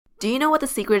Do you know what the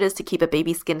secret is to keep a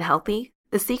baby's skin healthy?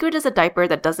 The secret is a diaper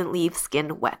that doesn't leave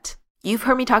skin wet. You've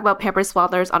heard me talk about Pampers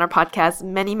Swaddlers on our podcast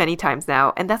many times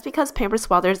now, and that's because Pampers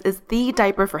Swaddlers is the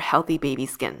diaper for healthy baby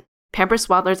skin. Pampers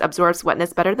Swaddlers absorbs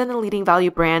wetness better than the leading value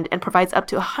brand and provides up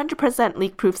to 100%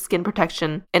 leak-proof skin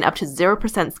protection and up to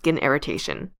 0% skin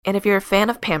irritation. And if you're a fan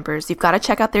of Pampers, you've got to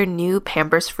check out their new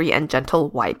Pampers Free and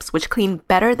Gentle wipes, which clean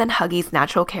better than Huggies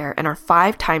Natural Care and are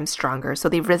 5 times stronger, so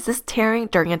they resist tearing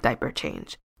during a diaper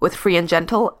change. With Free and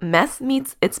Gentle, mess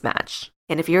meets its match.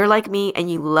 And if you're like me and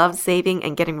you love saving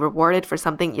and getting rewarded for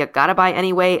something you gotta buy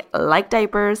anyway, like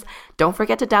diapers, don't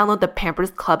forget to download the Pampers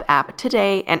Club app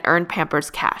today and earn Pampers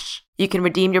Cash. You can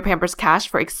redeem your Pampers Cash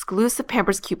for exclusive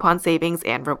Pampers coupon savings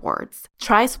and rewards.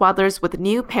 Try Swaddlers with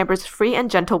new Pampers Free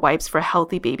and Gentle wipes for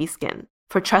healthy baby skin.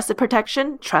 For trusted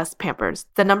protection, trust Pampers,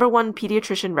 the #1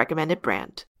 pediatrician recommended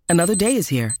brand. Another day is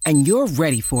here, and you're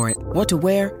ready for it. What to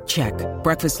wear? Check.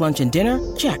 Breakfast, lunch, and dinner?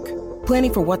 Check.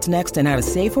 Planning for what's next and how to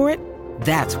save for it?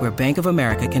 That's where Bank of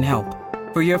America can help.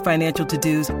 For your financial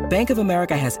to-dos, Bank of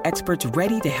America has experts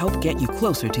ready to help get you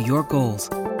closer to your goals.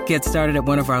 Get started at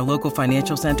one of our local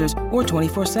financial centers or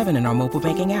 24/7 in our mobile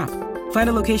banking app. Find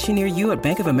a location near you at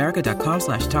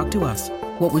bankofamerica.com/talktous.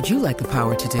 What would you like the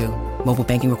power to do? Mobile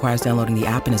banking requires downloading the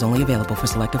app and is only available for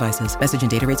select devices. Message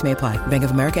and data rates may apply. Bank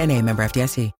of America N.A., member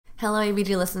FDIC. Hello,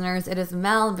 ABG listeners. It is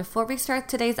Mel. And before we start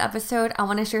today's episode, I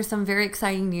want to share some very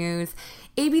exciting news.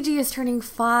 ABG is turning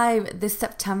 5 this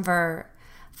September.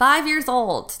 5 years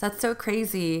old. That's so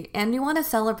crazy. And we want to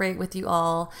celebrate with you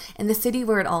all in the city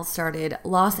where it all started,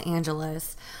 Los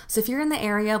Angeles. So if you're in the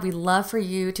area, we'd love for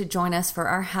you to join us for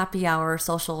our happy hour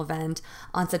social event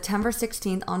on September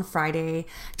 16th on Friday.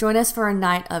 Join us for a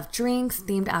night of drinks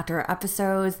themed after our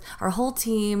episodes, our whole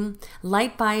team,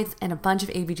 light bites, and a bunch of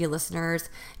ABG listeners.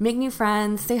 Make new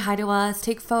friends, say hi to us,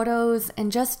 take photos,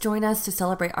 and just join us to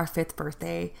celebrate our 5th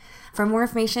birthday. For more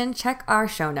information, check our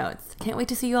show notes. Can't wait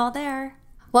to see you all there.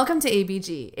 Welcome to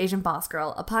ABG, Asian Boss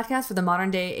Girl, a podcast for the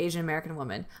modern-day Asian American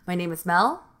woman. My name is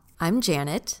Mel. I'm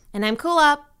Janet. And I'm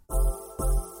Kulap.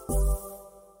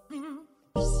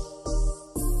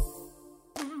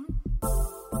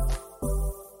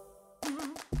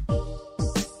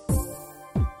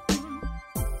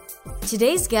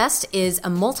 Today's guest is a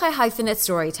multi-hyphenate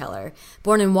storyteller.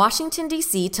 Born in Washington,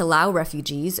 D.C. to Lao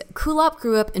refugees, Kulap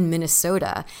grew up in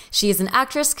Minnesota. She is an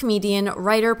actress, comedian,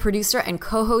 writer, producer, and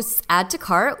co-hosts Add to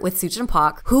Cart with Suchin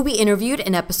Pak, who we interviewed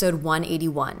in episode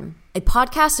 181. A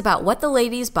podcast about what the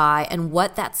ladies buy and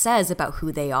what that says about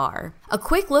who they are. A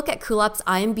quick look at Kulap's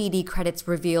IMDb credits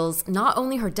reveals not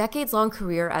only her decades-long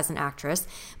career as an actress,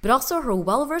 but also her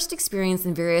well-versed experience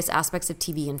in various aspects of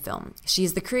TV and film. She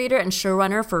is the creator and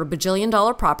showrunner for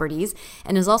bajillion-dollar properties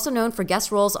and is also known for guest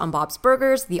roles on Bob's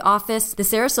Burgers, The Office, The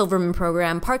Sarah Silverman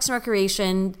Program, Parks and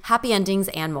Recreation, Happy Endings,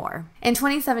 and more. In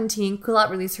 2017, Kulap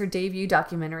released her debut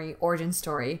documentary, Origin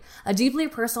Story, a deeply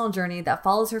personal journey that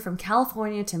follows her from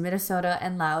California to Minnesota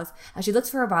and Laos as she looks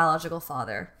for her biological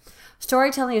father.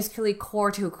 Storytelling is clearly core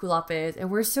to who Kulap is,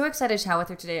 and we're so excited to chat with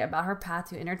her today about her path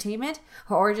to entertainment,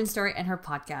 her origin story, and her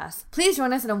podcast. Please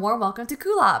join us in a warm welcome to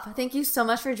Kulap. Thank you so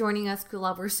much for joining us,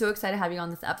 Kulap. We're so excited to have you on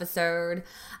this episode.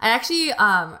 I actually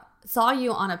saw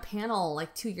you on a panel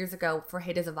like 2 years ago for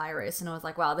Hate is a Virus, and I was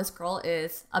like, wow, this girl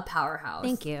is a powerhouse.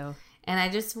 Thank you. And I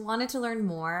just wanted to learn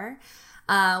more.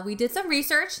 We did some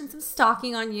research and some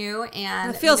stalking on you,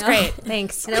 and it feels great.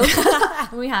 Thanks.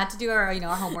 We had to do our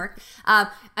homework.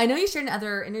 I know you shared in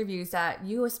other interviews that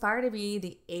you aspire to be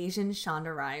the Asian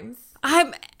Shonda Rhimes.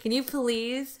 Can you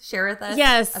please share with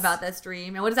us about this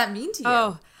dream and what does that mean to you?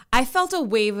 Oh, I felt a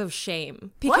wave of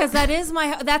shame because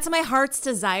that's my heart's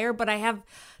desire. But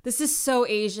this is so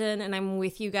Asian, and I'm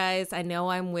with you guys. I know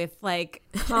I'm with like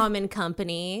common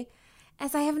company,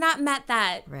 as I have not met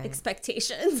that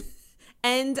expectation.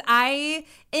 And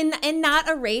in not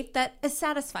a rate that is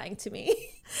satisfying to me,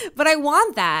 but I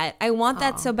want that. I want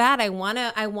that so bad. I want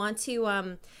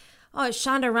to.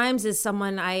 Shonda Rhimes is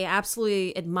someone I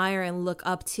absolutely admire and look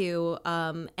up to.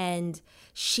 And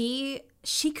she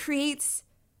creates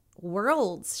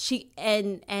worlds.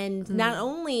 Not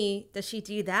only does she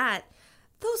do that,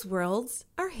 those worlds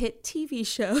are hit TV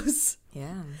shows.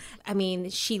 Yeah, I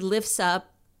mean, she lifts up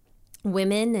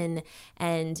women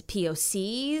and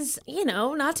POCs,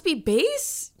 not to be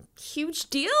base, huge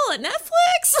deal at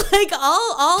Netflix, like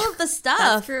all of the stuff.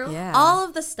 That's true. Yeah. All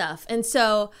of the stuff. And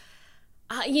so,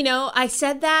 I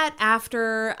said that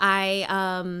after I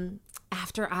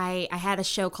had a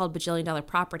show called Bajillion Dollar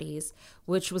Properties,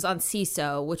 which was on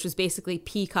CISO, which was basically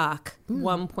Peacock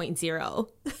 1.0.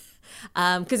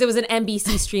 because it was an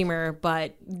NBC streamer,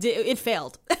 but it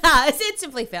failed. It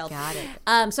simply failed. Got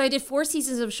it. So I did 4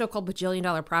 seasons of a show called Bajillion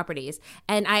Dollar Properties,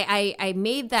 and I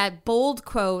made that bold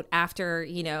quote after,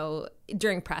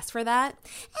 during press for that.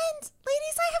 And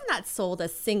ladies, I have not sold a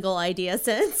single idea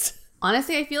since.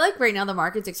 Honestly, I feel like right now the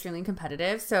market's extremely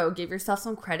competitive. So give yourself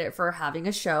some credit for having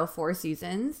a show, 4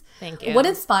 seasons. Thank you. What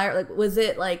inspired, was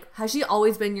it has she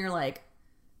always been your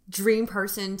dream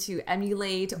person to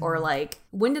emulate, or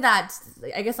when did that,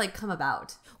 I guess, come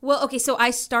about? Well, okay, so I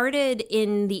started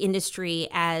in the industry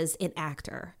as an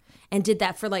actor and did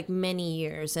that for many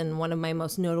years. And one of my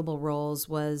most notable roles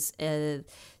was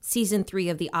season 3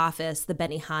 of The Office, the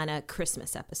Benihana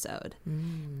Christmas episode.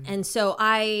 And so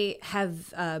I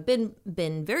have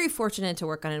been very fortunate to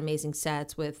work on amazing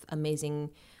sets with amazing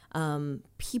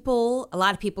people, a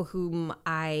lot of people whom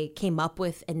I came up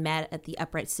with and met at the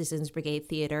Upright Citizens Brigade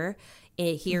Theater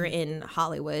here in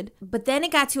Hollywood. But then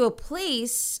it got to a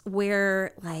place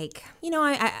where I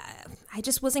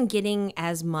just wasn't getting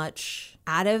as much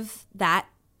out of that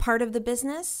part of the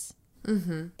business.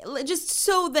 Mm-hmm. Just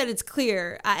so that it's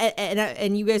clear,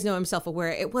 and you guys know I'm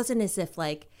self-aware, it wasn't as if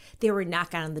they were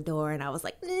knocking on the door and I was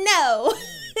like, no.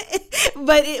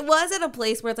 But it was at a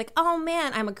place where it's oh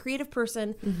man, I'm a creative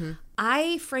person. Mm-hmm.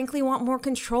 I frankly want more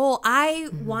control. I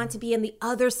want to be on the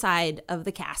other side of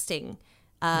the casting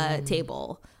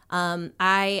table.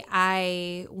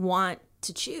 I want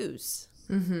to choose.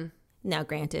 Mm-hmm. Now,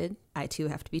 granted, I too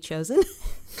have to be chosen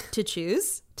to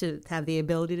choose, to have the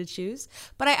ability to choose.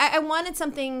 But I wanted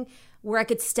something where I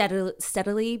could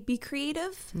steadily be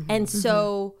creative. Mm-hmm. And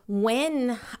so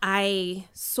when I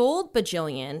sold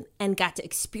Bajillion and got to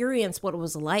experience what it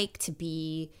was like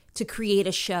to create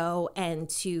a show and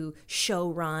to show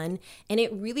run, and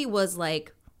it really was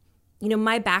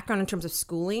my background in terms of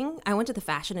schooling, I went to the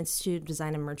Fashion Institute of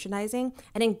Design and Merchandising.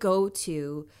 I didn't go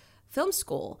to film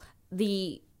school.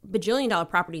 The Bajillion Dollar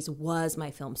Properties was my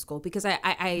film school because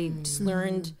I just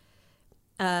learned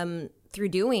through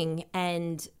doing,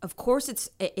 and of course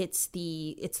it's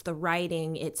the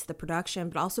writing, it's the production,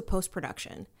 but also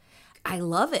post-production. I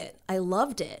love it. I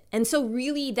loved it. And so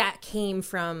really that came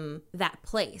from that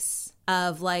place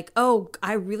of I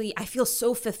feel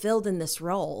so fulfilled in this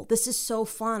role. This is so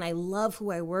fun. I love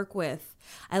who I work with.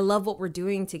 I love what we're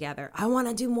doing together. I want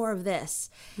to do more of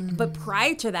this. Mm-hmm. But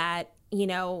prior to that,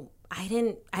 I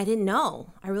didn't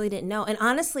know. I really didn't know. And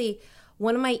honestly,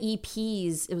 one of my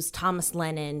EPs, it was Thomas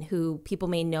Lennon, who people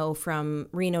may know from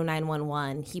Reno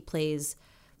 911. He plays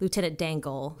Lieutenant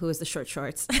Dangle, who is the short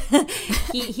shorts.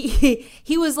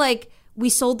 he was we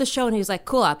sold the show and he was like,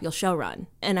 cool up, you'll show run.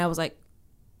 And I was like,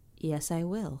 yes, I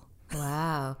will.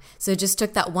 Wow. So it just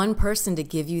took that one person to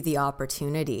give you the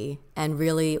opportunity, and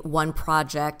really one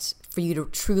project for you to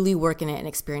truly work in it and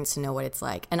experience to know what it's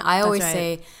like. And I always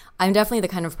say, I'm definitely the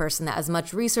kind of person that as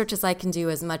much research as I can do,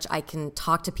 as much I can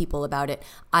talk to people about it,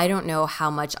 I don't know how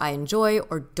much I enjoy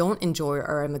or don't enjoy,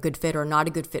 or am a good fit or not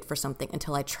a good fit for something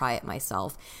until I try it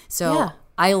myself. So yeah.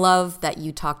 I love that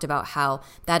you talked about how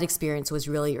that experience was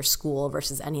really your school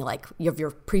versus any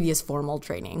your previous formal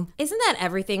training. Isn't that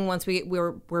everything once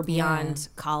we're beyond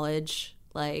college?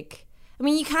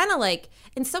 You kind of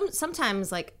and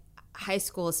sometimes high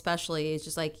school especially is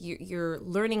just you're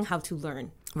learning how to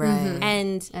learn. Right. Mm-hmm.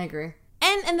 And I agree.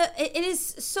 And it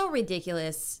is so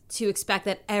ridiculous to expect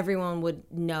that everyone would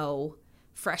know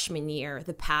freshman year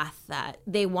the path that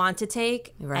they want to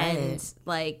take. Right. And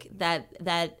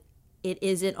that it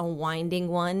isn't a winding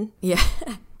one. Yeah.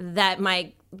 That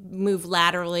might move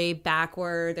laterally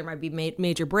backward. There might be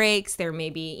major breaks. There may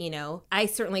be, I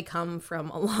certainly come from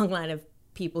a long line of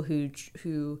people who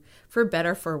for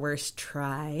better, for worse,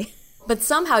 try. But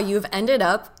somehow you've ended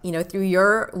up, through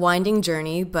your winding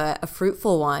journey, but a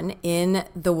fruitful one, in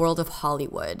the world of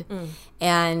Hollywood. Mm.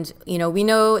 And, we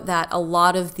know that a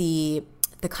lot of the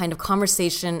kind of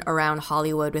conversation around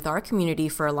Hollywood with our community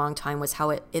for a long time was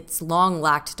how it's long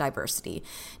lacked diversity.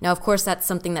 Now, of course, that's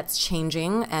something that's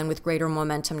changing and with greater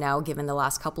momentum now given the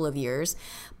last couple of years.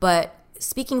 But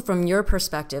speaking from your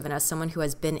perspective and as someone who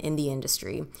has been in the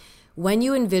industry, when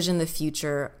you envision the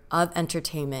future of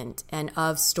entertainment and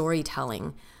of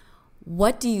storytelling,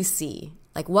 what do you see?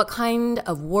 What kind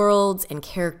of worlds and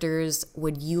characters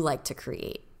would you like to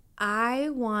create? I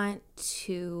want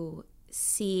to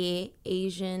see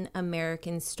Asian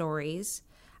American stories.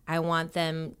 I want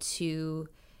them to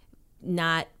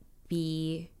not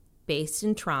be based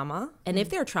in trauma. And if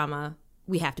they're trauma,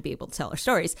 we have to be able to tell our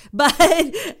stories. But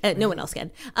no one else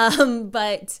can. I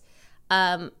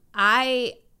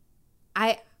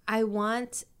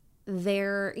want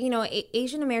their,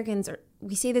 Asian Americans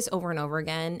we say this over and over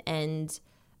again, and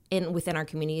within our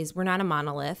communities. We're not a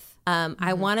monolith.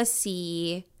 I want to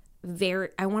see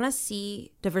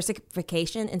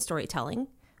diversification in storytelling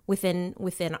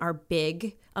within our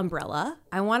big umbrella.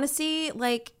 I want to see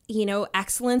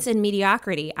excellence and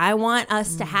mediocrity. I want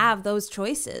us to have those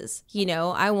choices.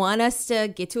 I want us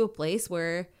to get to a place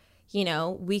where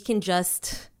we can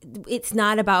just, it's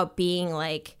not about being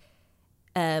like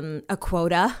a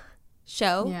quota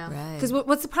show. Yeah. Right. Because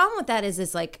what's the problem with that is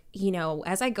as I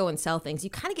go and sell things, you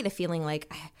kind of get a feeling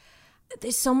like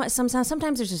there's so much,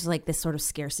 sometimes there's just like this sort of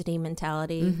scarcity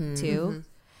mentality too.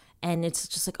 And it's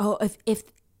just like, oh,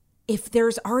 if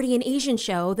there's already an Asian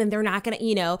show, then they're not going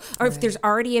to, or if there's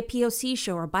already a POC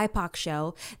show or a BIPOC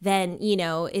show, then,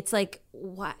 it's like,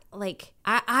 what? Like,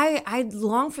 I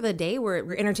long for the day where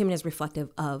entertainment is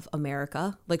reflective of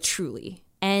America, like truly.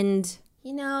 And,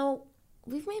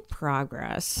 we've made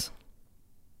progress.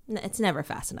 It's never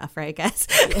fast enough, right, guys?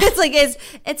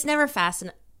 It's never fast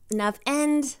enough.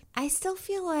 And I still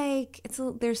feel like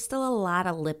there's still a lot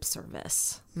of lip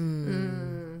service.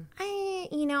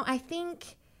 I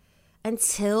think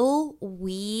until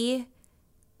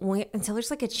there's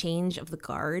like a change of the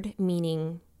guard,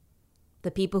 meaning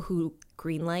the people who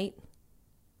greenlight,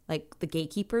 like the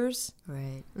gatekeepers,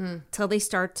 Right. till they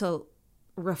start to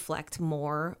reflect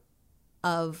more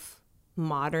of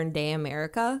modern day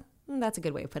America. That's a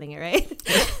good way of putting it, right?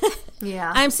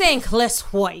 Yeah. I'm saying less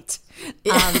white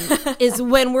is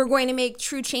when we're going to make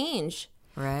true change.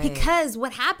 Right. Because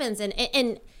what happens,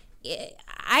 and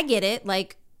I get it,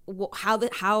 like how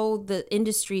the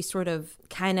industry sort of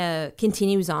kind of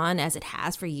continues on as it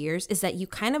has for years, is that you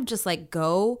kind of just like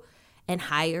go and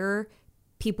hire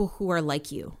people who are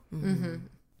like you,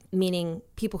 meaning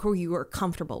people who you are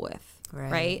comfortable with,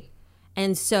 right?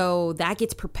 And so that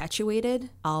gets perpetuated,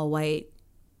 all white,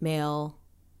 male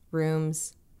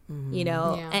rooms.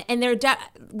 And they're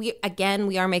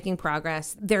we are making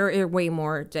progress. There are way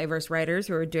more diverse writers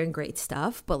who are doing great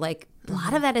stuff, but like a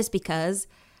lot of that is because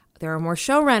there are more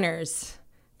showrunners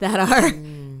that are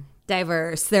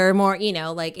diverse. There are more,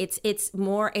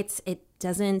 it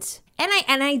doesn't,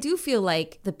 and I do feel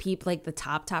like the people, like the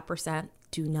top percent,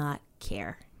 do not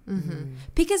care.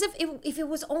 Because if it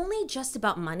was only just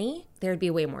about money, there'd be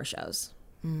way more shows.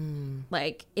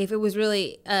 Like if it was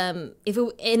really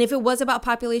if it was about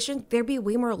population, there'd be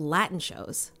way more Latin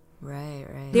shows. Right.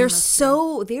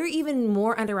 They're even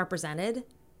more underrepresented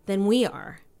than we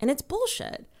are, and it's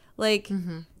bullshit. Like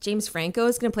James Franco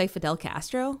is going to play Fidel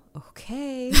Castro.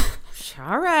 Okay,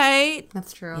 all right,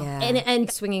 That's true. Yeah.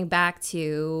 and swinging back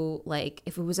to like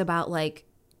if it was about like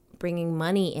bringing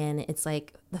money in, it's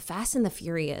like the Fast and the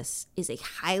Furious is a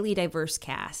highly diverse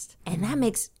cast, and that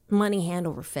makes money hand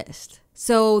over fist.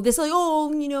 So this like,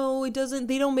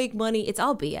 they don't make money. It's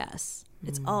all BS.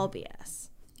 It's all BS.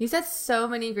 You said so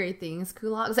many great things,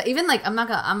 Kulak. So even like,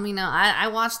 I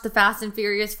watched the Fast and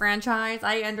Furious franchise.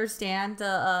 I understand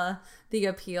the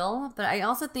appeal, but I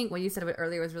also think what you said a bit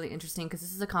earlier was really interesting, because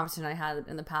this is a conversation I had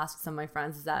in the past with some of my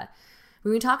friends, is that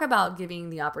when we talk about giving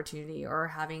the opportunity or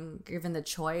having given the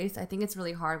choice, I think it's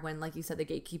really hard when, like you said, the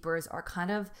gatekeepers are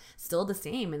kind of still the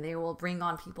same and they will bring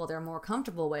on people they're more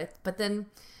comfortable with. But then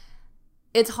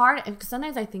it's hard, because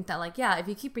sometimes I think that, like, yeah, if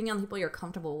you keep bringing on people you're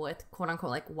comfortable with, quote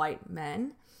unquote, like white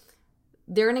men,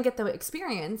 they're going to get the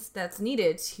experience that's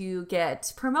needed to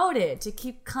get promoted, to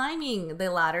keep climbing the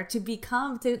ladder,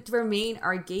 to remain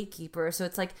our gatekeeper. So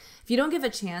it's like, if you don't give a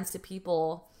chance to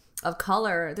people of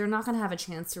color, they're not going to have a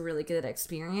chance to really get that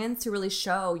experience, to really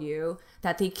show you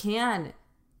that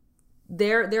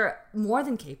they're more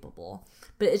than capable.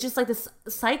 But it's just like this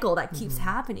cycle that keeps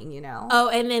happening, Oh,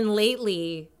 and then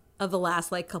lately, of the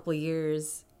last like couple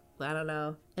years, I don't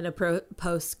know, in a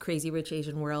post Crazy Rich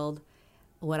Asian world,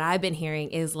 what I've been hearing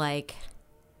is like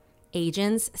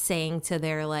agents saying to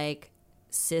their like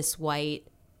cis white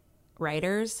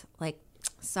writers, like,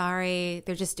 sorry,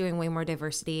 they're just doing way more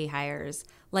diversity hires.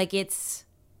 Like it's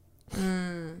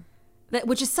that,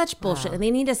 which is such bullshit. And they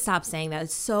need to stop saying that.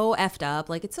 It's so effed up.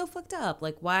 Like it's so fucked up.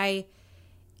 Like why?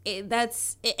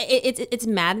 It's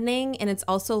maddening, and it's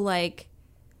also like,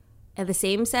 at the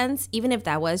same sense, even if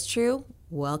that was true,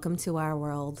 welcome to our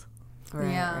world.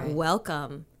 Yeah.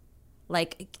 Welcome.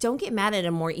 Like, don't get mad at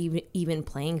a more even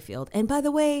playing field. And by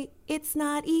the way, it's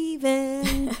not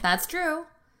even. That's true.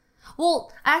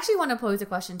 Well, I actually want to pose a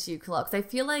question to you, Kulak, because I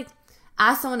feel like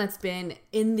as someone that's been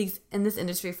in this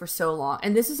industry for so long,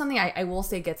 and this is something I will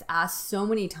say gets asked so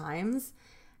many times,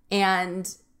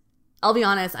 and I'll be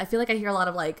honest, I feel like I hear a lot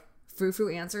of like frou-frou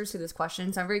answers to this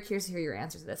question, so I'm very curious to hear your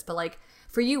answer to this. But like,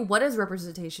 for you, what does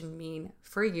representation mean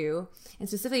for you? And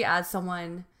specifically as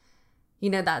someone,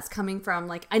 that's coming from,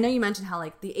 like, I know you mentioned how,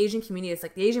 like, the Asian community is,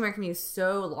 like, the Asian American community is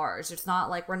so large. It's not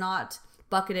like we're not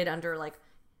bucketed under, like,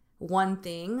 one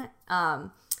thing.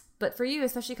 But for you,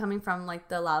 especially coming from, like,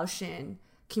 the Laotian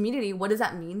community, what does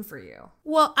that mean for you?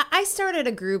 Well, I started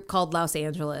a group called Los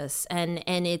Angeles, and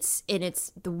it's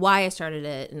the why I started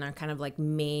it, and our kind of like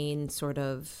main sort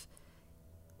of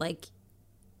like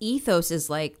ethos is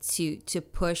like to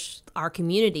push our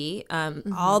community,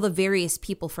 all the various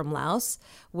people from Laos,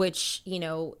 which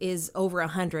is over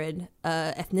 100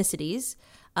 ethnicities,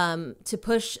 to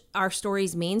push our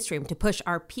stories mainstream, to push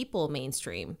our people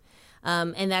mainstream,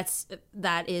 and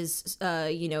that is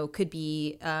could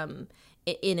be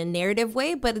in a narrative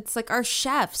way, but it's like our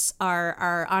chefs,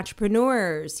 our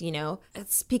entrepreneurs,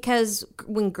 it's because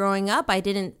when growing up, I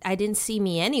didn't see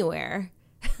me anywhere.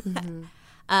 Mm-hmm.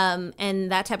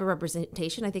 And that type of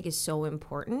representation I think is so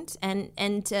important,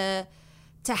 and to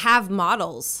have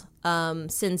models,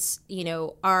 since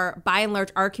by and large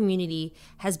our community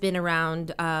has been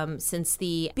around since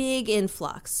the big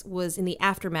influx was in the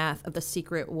aftermath of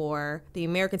the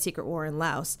American Secret War in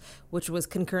Laos, which was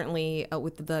concurrently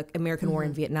with the American War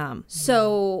in Vietnam.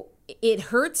 So it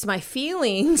hurts my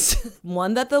feelings,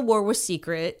 one, that the war was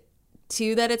secret,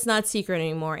 two, that it's not secret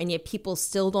anymore, and yet people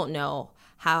still don't know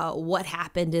what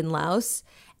happened in Laos,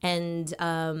 and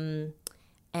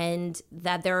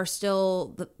that there are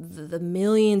still the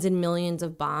millions and millions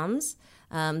of bombs,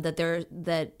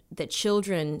 that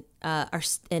children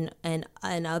and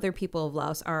other people of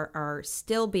Laos are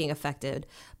still being affected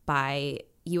by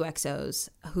UXOs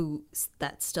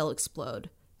that still explode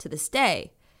to this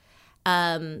day.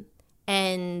 And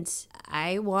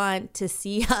I want to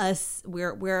see us.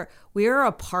 We're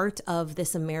a part of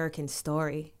this American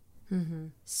story. Mm-hmm.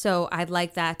 So I'd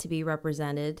like that to be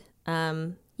represented.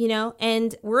 And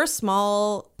we're a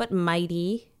small but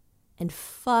mighty and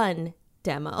fun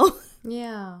demo.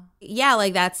 Yeah. Yeah,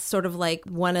 like that's sort of like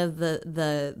one of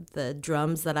the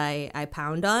drums that I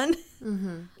pound on.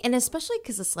 Mm-hmm. And especially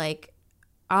because it's like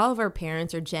all of our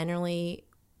parents are generally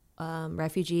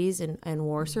refugees and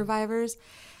war survivors.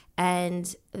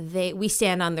 And we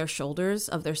stand on their shoulders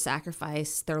of their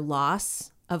sacrifice, their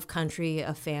loss of country,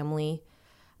 of family,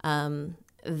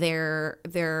 their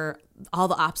all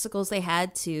the obstacles they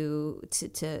had to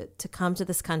come to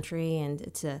this country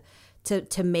and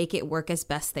to make it work as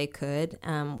best they could,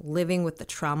 living with the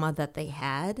trauma that they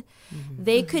had. Mm-hmm.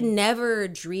 They could never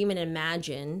dream and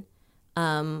imagine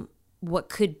what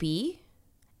could be,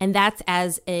 and that's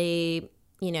as a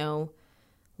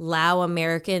Lao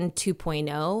American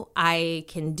 2.0, I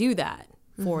can do that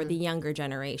for the younger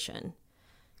generation.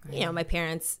 Right. My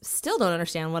parents still don't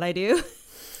understand what I do.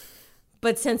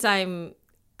 But since I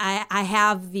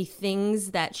have the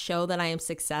things that show that I am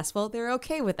successful, they're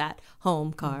okay with that.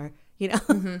 Home, car,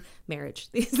 marriage,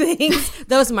 these things,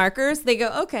 those markers, they go,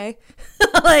 okay,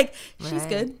 like, she's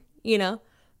good,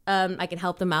 I can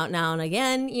help them out now and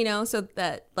again, so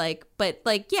that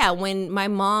when my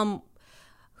mom,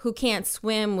 who can't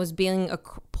swim, was being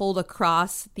pulled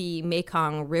across the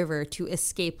Mekong River to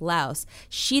escape Laos,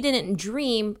 she didn't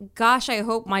dream, gosh, I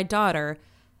hope my daughter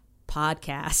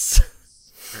podcasts.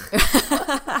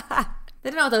 They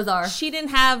don't know what those are. She didn't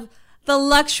have the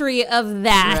luxury of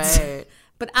that. Right.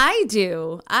 But I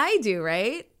do,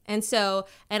 right? And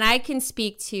I can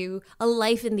speak to a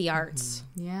life in the arts.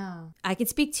 Mm-hmm. Yeah. I can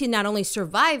speak to not only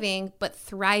surviving, but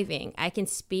thriving. I can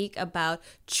speak about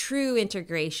true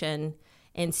integration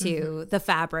into the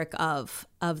fabric of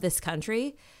this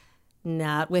country.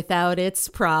 Not without its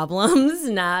problems.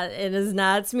 It is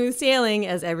not smooth sailing,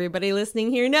 as everybody listening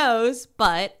here knows.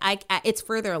 But it's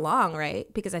further along, right?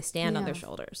 Because I stand on their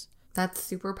shoulders. That's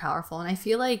super powerful. And I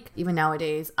feel like even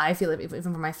nowadays, I feel like even for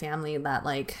my family, that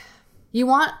like you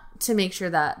want to make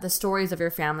sure that the stories of your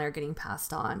family are getting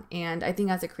passed on. And I think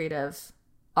as a creative,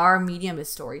 our medium is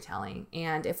storytelling.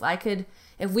 And if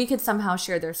we could somehow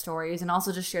share their stories and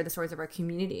also just share the stories of our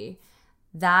community,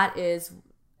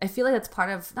 I feel like that's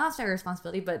part of, not our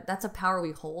responsibility, but that's a power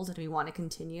we hold and we want to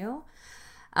continue.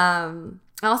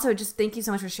 Also, just thank you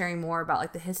so much for sharing more about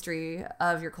like the history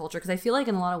of your culture. Because I feel like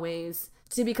in a lot of ways,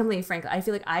 to be completely frank, I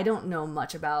feel like I don't know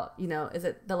much about, is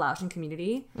it the Laotian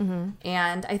community? Mm-hmm.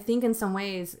 And I think in some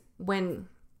ways when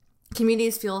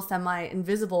communities feel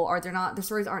semi-invisible or their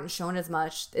stories aren't shown as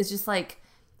much, it's just like,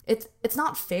 it's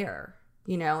not fair,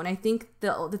 And I think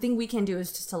the thing we can do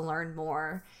is just to learn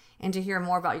more and to hear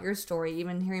more about your story,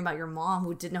 even hearing about your mom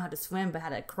who didn't know how to swim but had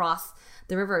to cross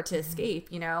the river to escape,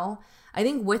 I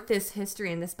think with this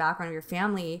history and this background of your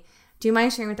family, do you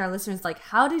mind sharing with our listeners, like,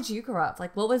 how did you grow up?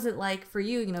 Like, what was it like for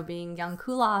you, being young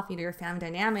Kulap, your family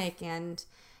dynamic, and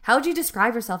how would you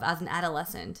describe yourself as an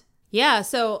adolescent? Yeah,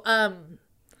 so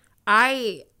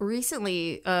I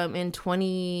recently, in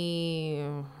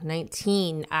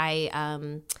 2019,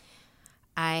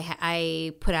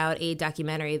 I put out a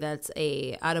documentary that's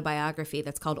a autobiography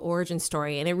that's called Origin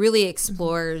Story, and it really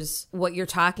explores what you're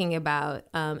talking about.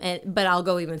 But I'll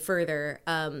go even further.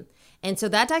 And so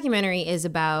that documentary is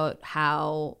about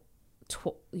how,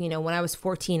 when I was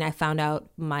 14, I found out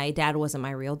my dad wasn't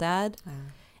my real dad,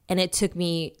 and it took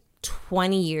me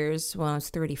 20 years when I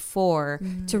was 34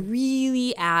 to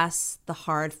really ask the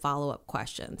hard follow-up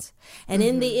questions. And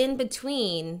in the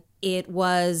in-between, it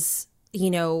was,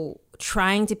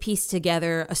 trying to piece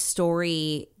together a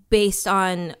story based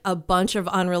on a bunch of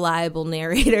unreliable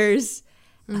narrators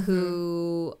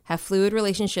who have fluid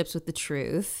relationships with the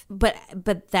truth. But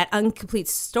that incomplete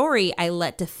story I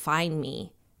let define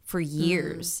me for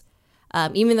years.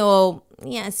 Even though,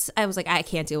 yes, I was like, I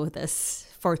can't deal with this.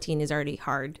 14 is already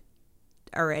hard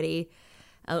already.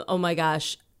 Oh my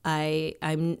gosh.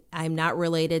 I'm not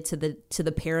related to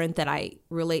the parent that I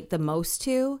relate the most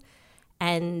to.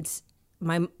 And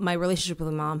my relationship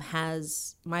with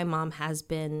my mom has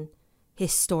been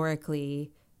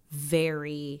historically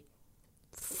very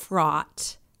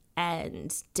fraught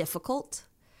and difficult.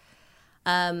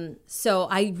 So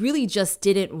I really just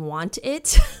didn't want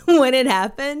it when it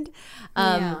happened.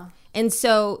 And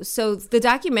so the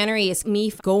documentary is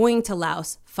me going to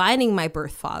Laos, finding my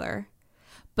birth father,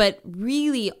 but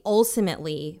really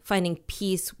ultimately finding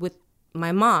peace with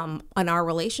my mom on our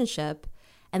relationship.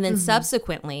 And then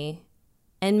subsequently,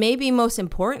 and maybe most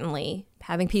importantly,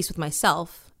 having peace with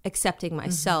myself, accepting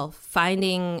myself,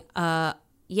 finding a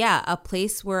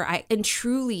place where I can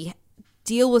truly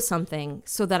deal with something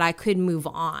so that I could move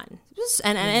on.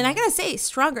 And I gotta say,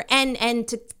 stronger. And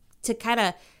to kind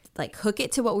of like hook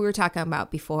it to what we were talking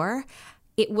about before,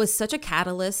 it was such a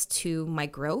catalyst to my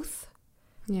growth.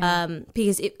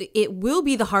 Because it will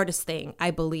be the hardest thing,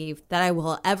 I believe, that I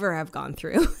will ever have gone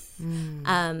through.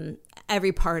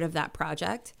 Every part of that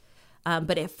project.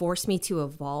 But it forced me to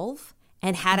evolve.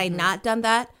 And had I not done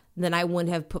that, then I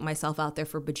wouldn't have put myself out there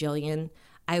for bajillion.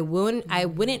 I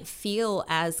wouldn't feel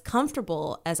as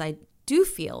comfortable as I do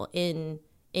feel in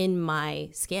my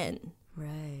skin.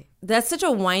 Right. That's such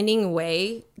a winding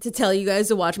way to tell you guys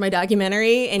to watch my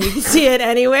documentary, and you can see it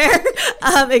anywhere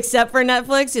except for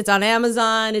Netflix. It's on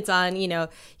Amazon. It's on, you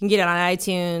can get it on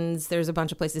iTunes. There's a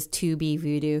bunch of places, Tubi,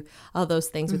 Vudu, all those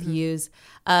things with U's.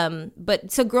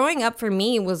 But so growing up for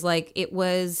me was like, it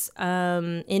was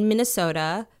in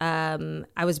Minnesota.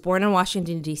 I was born in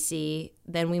Washington, D.C.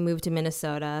 Then we moved to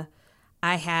Minnesota.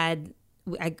 I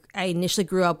initially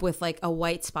grew up with like a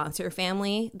white sponsor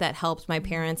family that helped my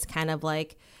parents kind of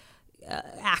like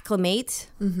acclimate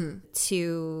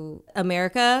to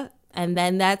America. And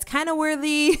then that's kind of where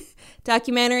the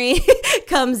documentary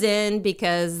comes in,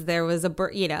 because there was a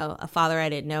father I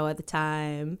didn't know at the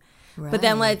time. Right. But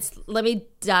then let me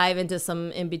dive into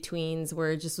some in-betweens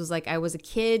where it just was like, I was a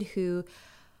kid who,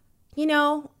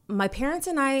 my parents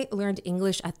and I learned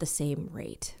English at the same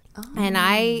rate. And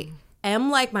I am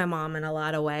like my mom in a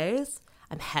lot of ways.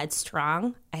 I'm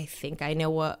headstrong. I think I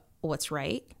know what's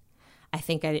right. I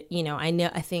think I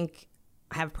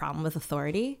have a problem with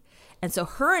authority. And so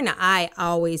her and I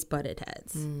always butted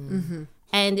heads.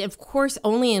 And of course,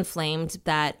 only inflamed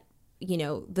that,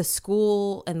 the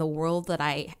school and the world that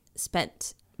I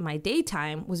spent my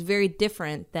daytime was very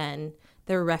different than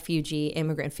the refugee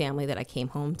immigrant family that I came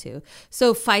home to.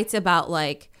 So fights about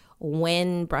like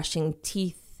when brushing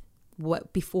teeth,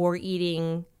 what before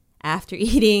eating, after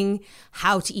eating,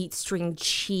 how to eat string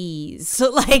cheese.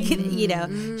 So like,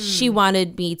 she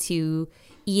wanted me to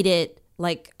eat it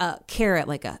like a carrot,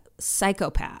 like a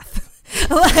psychopath.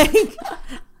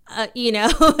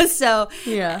 So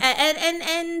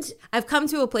and I've come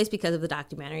to a place because of the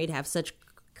documentary to have such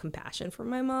compassion for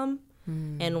my mom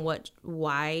and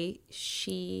why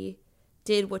she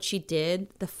did what she did,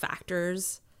 the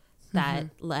factors that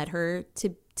led her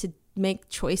to make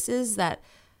choices that,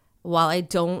 while I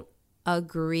don't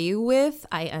agree with,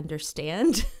 I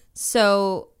understand.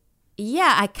 So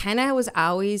yeah, I kind of was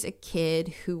always a kid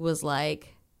who was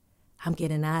like, I'm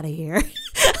getting out of here.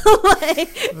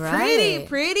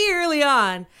 Pretty early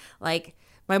on. Like,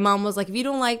 my mom was like, if you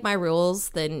don't like my rules,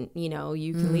 then,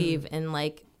 you can leave. And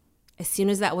like, as soon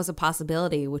as that was a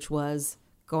possibility, which was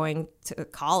going to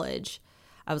college,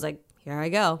 I was like, here I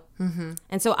go.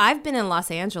 And so I've been in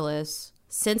Los Angeles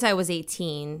since I was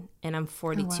 18, and I'm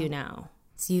 42 now.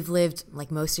 So you've lived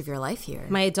like most of your life here.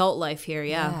 My adult life here,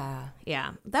 yeah.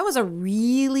 That was a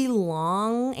really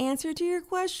long answer to your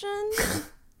question.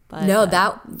 But, no,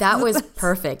 that was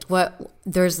perfect.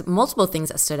 There's multiple things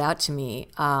that stood out to me.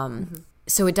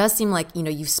 So it does seem like,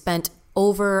 you've spent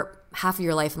over half of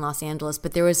your life in Los Angeles,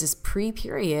 but there was this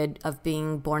period of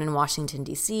being born in Washington,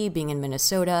 D.C., being in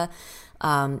Minnesota,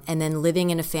 and then living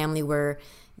in a family where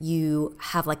you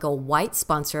have like a white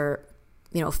sponsor,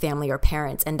 family or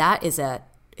parents. And that is a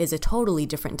totally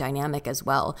different dynamic as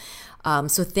well.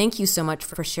 So thank you so much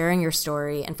for sharing your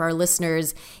story. And for our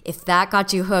listeners, if that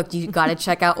got you hooked, you got to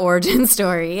check out Origin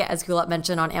Story, as Kulap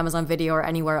mentioned, on Amazon Video or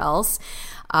anywhere else.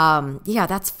 Yeah,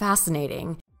 that's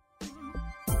fascinating.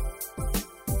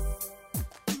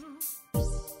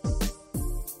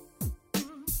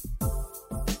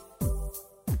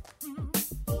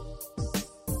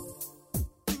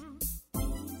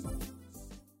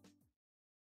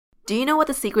 Do you know what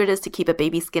the secret is to keep a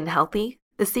baby's skin healthy?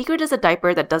 The secret is a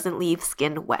diaper that doesn't leave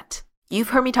skin wet.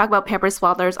 You've heard me talk about Pampers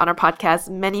Swaddlers on our podcast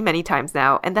many, many times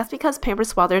now, and that's because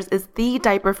Pampers Swaddlers is the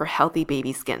diaper for healthy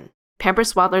baby skin.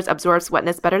 Pampers Swaddlers absorbs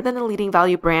wetness better than the leading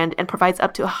value brand and provides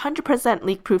up to 100%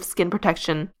 leak-proof skin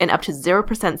protection and up to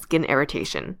 0% skin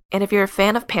irritation. And if you're a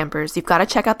fan of Pampers, you've got to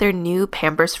check out their new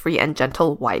Pampers Free and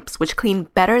Gentle wipes, which clean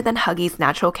better than Huggies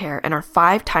Natural Care and are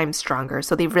 5 times stronger,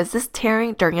 so they resist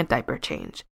tearing during a diaper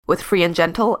change. With Free and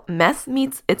Gentle, mess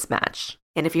meets its match.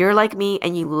 And if you're like me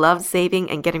and you love saving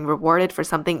and getting rewarded for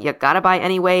something you gotta buy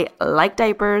anyway, like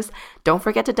diapers, don't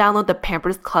forget to download the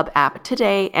Pampers Club app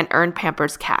today and earn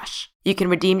Pampers Cash. You can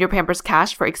redeem your Pampers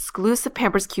Cash for exclusive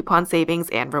Pampers coupon savings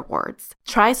and rewards.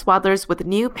 Try Swaddlers with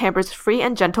new Pampers Free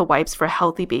and Gentle wipes for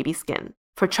healthy baby skin.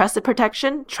 For trusted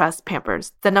protection, trust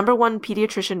Pampers, the #1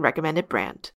 pediatrician recommended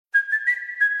brand.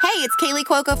 Hey, it's Kaylee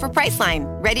Cuoco for Priceline.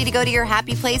 Ready to go to your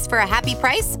happy place for a happy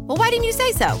price? Well, why didn't you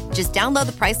say so? Just download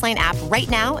the Priceline app right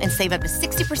now and save up to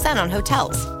 60% on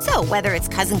hotels. So whether it's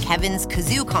Cousin Kevin's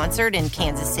Kazoo Concert in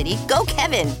Kansas City, go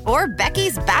Kevin, or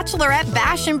Becky's Bachelorette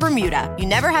Bash in Bermuda, you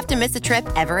never have to miss a trip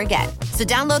ever again. So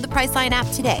download the Priceline app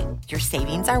today. Your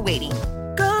savings are waiting.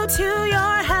 Go to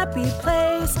your happy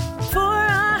place for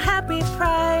a happy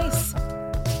price.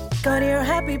 Go to your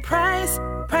happy price,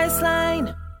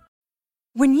 Priceline.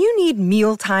 When you need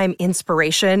mealtime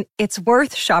inspiration, it's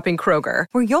worth shopping Kroger,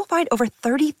 where you'll find over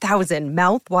 30,000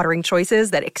 mouth-watering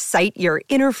choices that excite your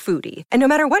inner foodie. And no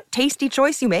matter what tasty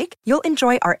choice you make, you'll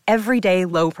enjoy our everyday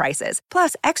low prices,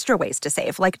 plus extra ways to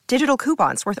save, like digital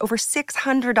coupons worth over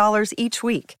 $600 each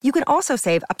week. You can also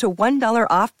save up to $1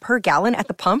 off per gallon at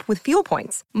the pump with fuel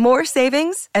points. More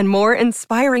savings and more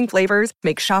inspiring flavors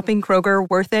make shopping Kroger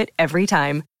worth it every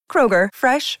time. Kroger,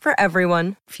 fresh for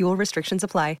everyone. Fuel restrictions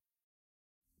apply.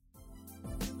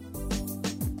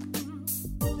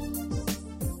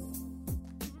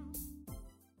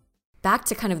 Back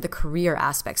to kind of the career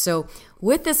aspect. So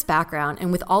with this background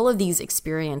and with all of these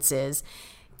experiences,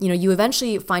 you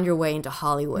eventually find your way into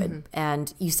Hollywood.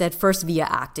 And you said first via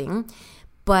acting,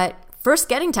 but first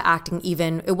getting to acting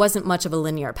even, it wasn't much of a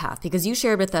linear path, because you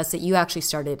shared with us that you actually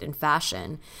started in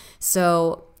fashion.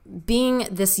 So being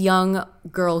this young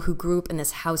girl who grew up in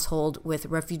this household with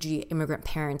refugee immigrant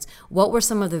parents, what were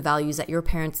some of the values that your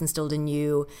parents instilled in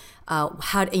you? And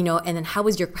then how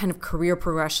was your kind of career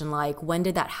progression like? When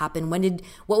did that happen?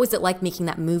 What was it like making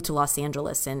that move to Los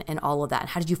Angeles and all of that? And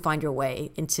how did you find your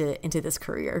way into this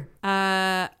career?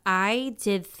 I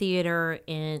did theater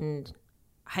in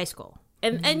high school.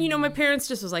 And my parents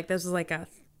just was like, this was like a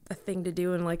thing to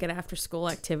do and like an after school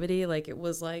activity. Like it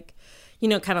was like,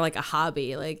 kind of like a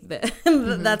hobby, like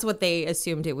that's what they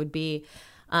assumed it would be.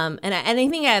 And I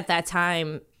think at that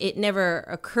time, it never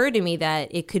occurred to me that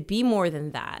it could be more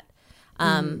than that.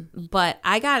 But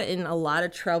I got in a lot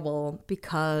of trouble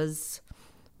because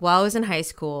while I was in high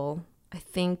school, I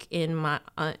think in my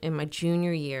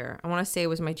junior year, I want to say it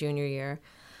was my junior year,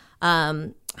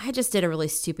 I just did a really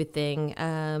stupid thing.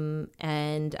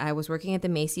 And I was working at the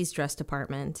Macy's dress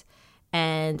department.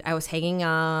 And I was hanging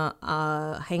out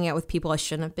with people I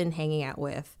shouldn't have been hanging out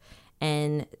with.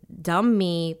 And dumb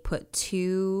me put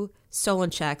 2 stolen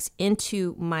checks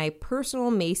into my personal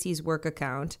Macy's work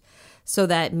account so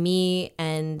that me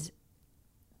and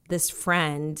this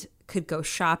friend could go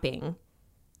shopping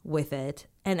with it.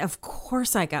 And of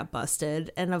course I got busted.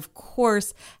 And of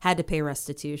course had to pay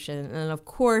restitution. And of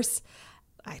course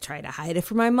I tried to hide it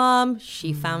from my mom.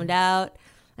 She found out.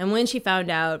 And when she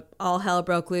found out, all hell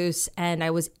broke loose, and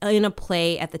I was in a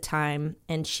play at the time,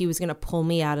 and she was going to pull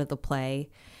me out of the play.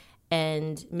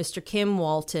 And Mr. Kim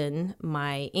Walton,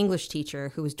 my English teacher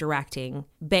who was directing,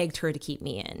 begged her to keep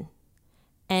me in.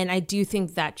 And I do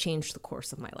think that changed the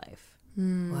course of my life.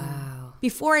 Wow.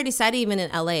 Before I decided even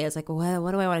in LA, I was like, well,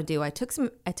 what do I want to do? I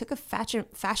took a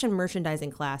fashion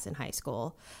merchandising class in high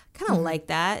school. Kind of like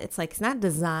that. It's like, it's not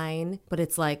design, but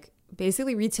it's like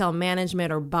basically retail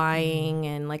management or buying.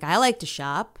 And like, I like to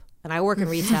shop and I work in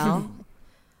retail.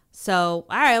 So,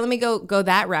 all right, let me go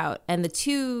that route. And the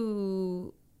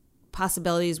two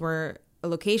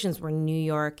locations were New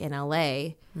York and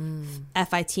LA.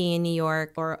 FIT in New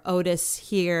York, or Otis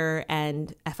here,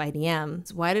 and FIDM.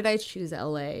 So why did I choose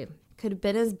LA? Could have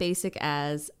been as basic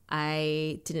as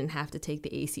I didn't have to take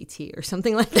the ACT or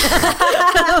something like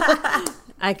that.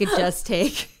 I could just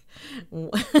take.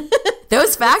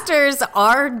 Those factors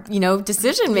are,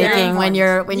 decision making when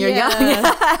you're young.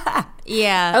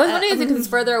 Yeah. I was wondering if it's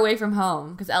further away from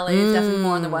home, because LA is definitely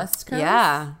more on the West Coast.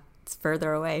 Yeah, it's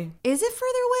further away. Is it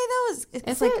further away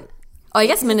though? Is it? Oh, I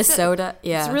guess Minnesota.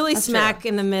 Yeah, it's really smack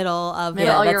in the middle of it.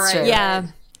 Yeah, you're right. Yeah.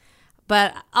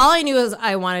 But all I knew was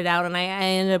I wanted out, and I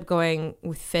ended up going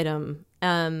with FIDM.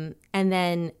 And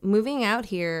then moving out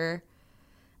here,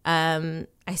 by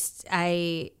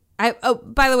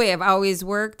the way, I've always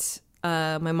worked.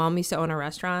 My mom used to own a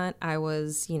restaurant. I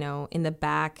was, in the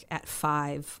back at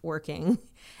 5 working,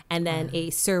 and then a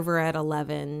server at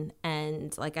 11,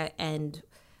 and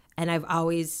I've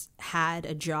always had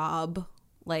a job,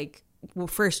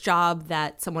 first job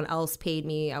that someone else paid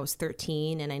me. I was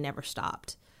 13, and I never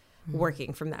stopped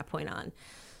working from that point on.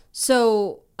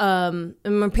 So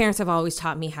my parents have always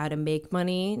taught me how to make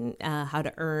money, how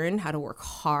to earn, how to work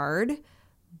hard,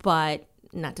 but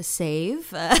not to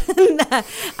save. I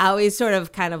always sort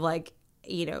of kind of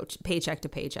paycheck to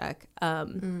paycheck.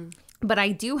 But I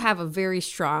do have a very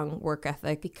strong work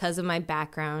ethic because of my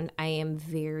background. I am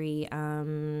very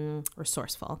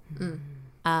resourceful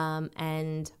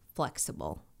and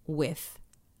flexible with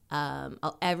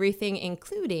everything,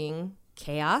 including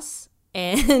chaos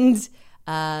and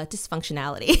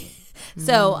dysfunctionality.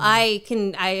 So I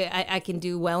can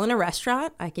do well in a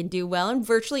restaurant. I can do well in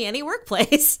virtually any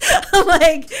workplace,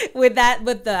 with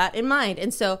that in mind.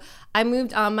 And so I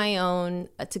moved on my own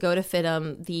to go to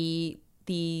FIDM.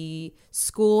 The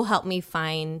school helped me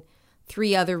find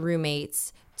 3 other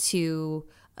roommates to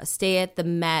stay at the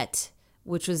Met,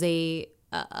 which was a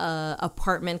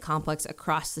apartment complex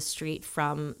across the street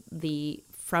from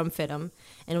FIDM,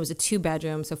 and it was a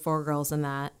 2-bedroom, so 4 girls in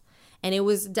that. And it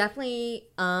was definitely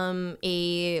a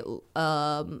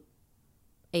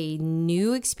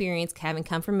new experience, having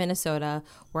come from Minnesota,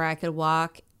 where I could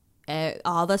walk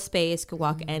all the space, could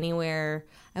walk anywhere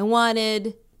I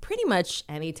wanted, pretty much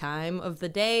any time of the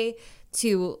day.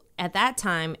 At that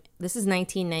time, this is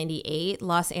 1998,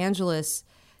 Los Angeles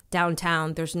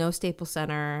downtown. There's no Staples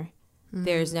Center.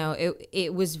 There's no.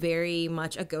 It was very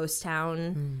much a ghost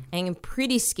town and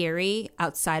pretty scary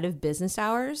outside of business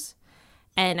hours.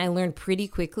 And I learned pretty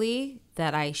quickly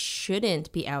that I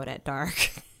shouldn't be out at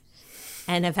dark,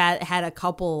 and I've had a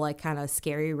couple kind of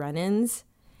scary run-ins.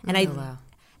 And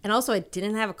and also I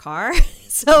didn't have a car,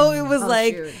 so it was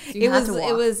it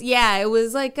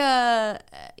was like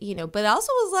but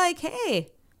also was like, hey,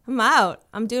 I'm out.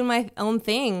 I'm doing my own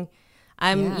thing.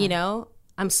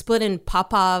 I'm splitting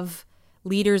Popov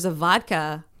liters of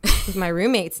vodka with my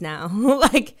roommates now.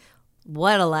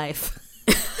 What a life.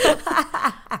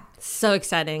 So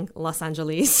exciting. Los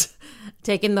Angeles.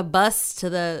 Taking the bus to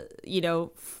the,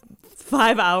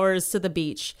 5 hours to the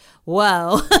beach.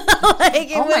 Whoa. Oh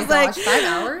my gosh, 5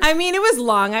 hours? I mean, it was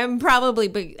long.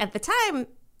 But at the time,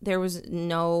 there was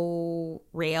no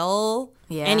rail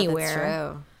anywhere.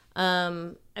 That's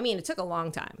true. I mean, it took a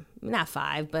long time. Not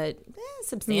 5, but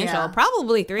substantial. Yeah.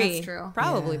 Probably 3. That's true.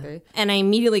 Probably 3. And I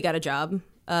immediately got a job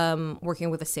working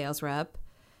with a sales rep.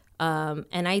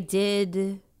 And I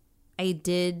did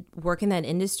work in that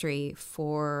industry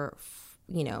for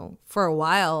a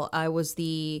while.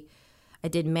 I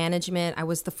did management. I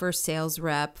was the first sales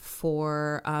rep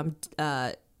for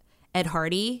Ed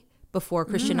Hardy before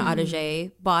Christian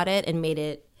Audigier bought it and made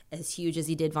it as huge as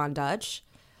he did Von Dutch.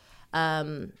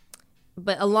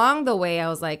 But along the way, I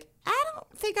was like, I don't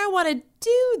think I want to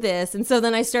do this. And so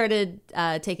then I started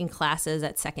taking classes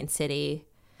at Second City.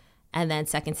 And then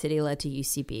Second City led to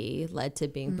UCB, led to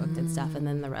being booked and stuff. And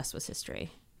then the rest was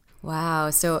history.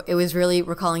 Wow. So it was really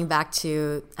recalling back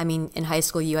to, in high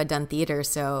school you had done theater.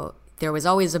 So there was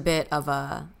always a bit of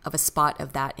a spot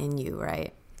of that in you,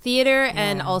 right? Theater,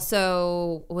 and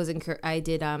also I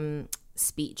did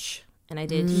speech, and I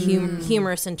did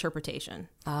humorous interpretation.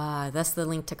 That's the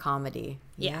link to comedy.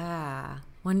 Yeah.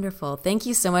 Wonderful. Thank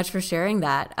you so much for sharing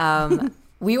that.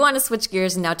 We want to switch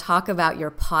gears and now talk about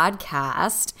your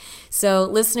podcast. So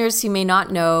listeners who may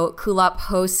not know, Kulap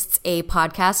hosts a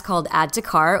podcast called Add to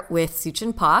Cart with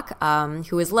Suchin Pak,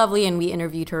 who is lovely, and we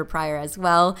interviewed her prior as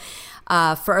well.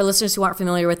 For our listeners who aren't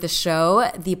familiar with the show,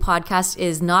 the podcast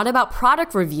is not about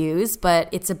product reviews, but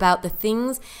it's about the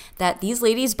things that these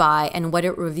ladies buy and what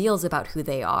it reveals about who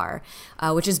they are,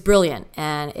 which is brilliant.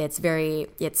 And it's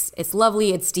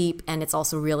lovely, it's deep, and it's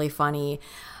also really funny.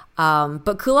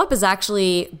 But Kulap has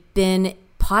actually been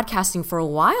podcasting for a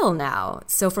while now.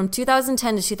 So from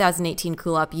 2010 to 2018,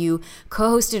 Kulap, you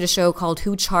co-hosted a show called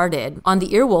Who Charted on the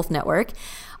Earwolf Network.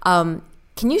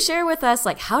 Can you share with us,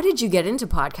 like, how did you get into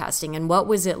podcasting and what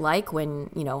was it like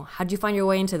when, how did you find your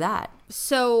way into that?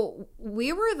 So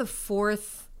we were the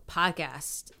fourth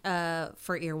podcast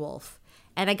for Earwolf.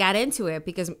 And I got into it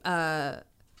because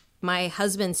my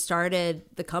husband started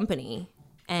the company.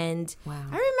 And wow.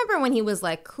 I remember when he was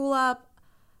like, Kulap,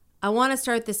 I want to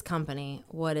start this company.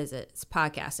 What is it? It's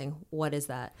podcasting. What is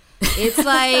that? It's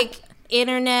like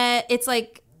internet. It's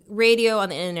like radio on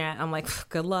the internet. I'm like,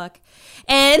 good luck.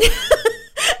 And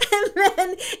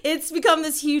then it's become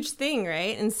this huge thing,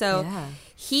 right? And so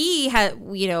he had,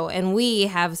 and we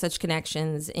have such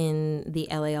connections in the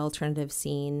LA alternative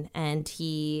scene. And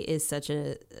he is such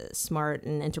a smart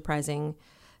and enterprising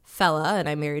fella, and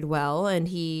I married well, and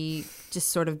he just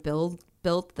sort of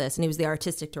built this, and he was the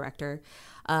artistic director,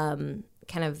 kind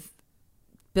of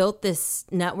built this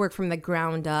network from the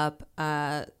ground up,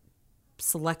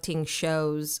 selecting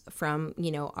shows from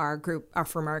our group,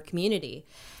 from our community.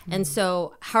 Mm-hmm. And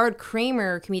so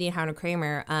comedian Howard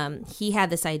Kramer, he had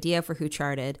this idea for Who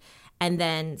Charted, and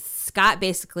then Scott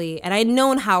basically, and I'd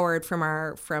known Howard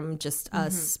from just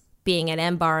us being at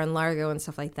M Bar and Largo and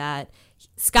stuff like that.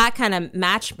 Scott kind of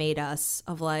match made us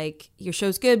of like, your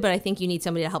show's good, but I think you need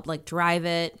somebody to help like drive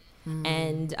it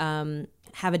and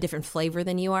have a different flavor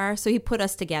than you are. So he put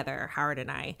us together, Howard and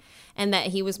I, and that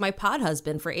he was my pod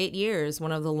husband for 8 years,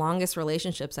 one of the longest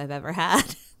relationships I've ever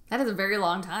had. That is a very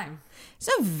long time. It's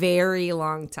a very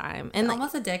long time. And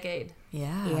almost a decade.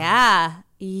 Yeah.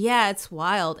 Yeah, it's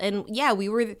wild. And yeah, we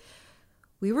were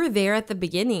there at the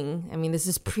beginning. I mean, this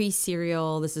is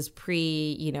pre-Serial. This is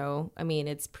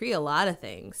it's pre a lot of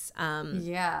things.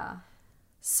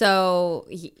 So,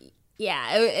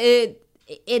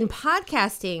 in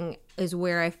podcasting is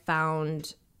where I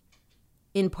found,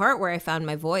 in part, where I found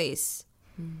my voice.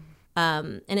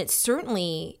 And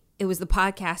it was the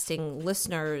podcasting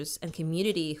listeners and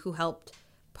community who helped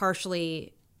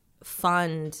partially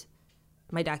fund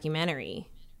my documentary.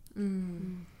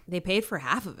 They paid for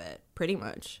half of it, pretty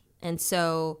much. And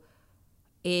so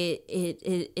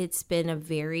it's been a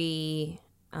very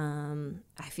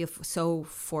I feel so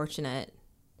fortunate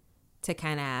to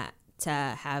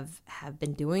have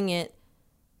been doing it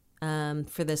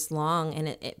for this long, and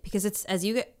it because it's as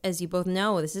you both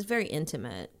know, this is very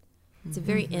intimate. It's a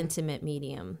very intimate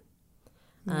medium,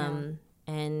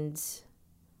 and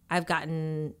I've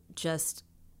gotten just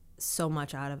so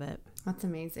much out of it. That's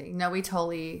amazing. No, we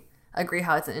totally agree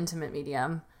how it's an intimate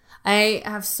medium. I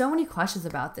have so many questions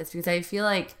about this because I feel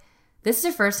like this is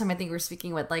the first time I think we're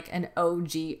speaking with like an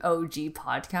OG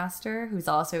podcaster who's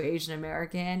also Asian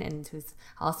American and who's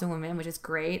also a woman, which is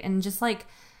great. And just like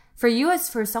for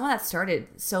someone that started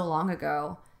so long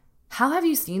ago, how have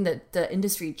you seen the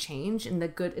industry change in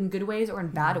good ways or in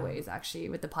bad ways, actually,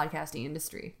 with the podcasting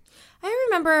industry? I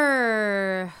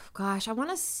remember, I want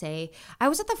to say I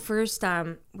was at the first,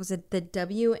 was it the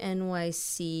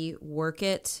WNYC Work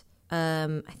It?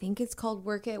 I think it's called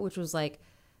Work It, which was like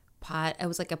it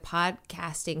was like a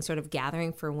podcasting sort of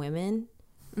gathering for women.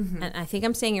 Mm-hmm. And I think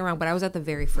I'm saying it wrong, but I was at the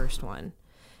very first one,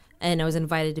 and I was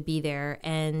invited to be there.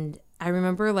 And I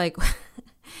remember like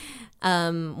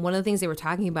one of the things they were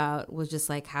talking about was just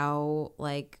like how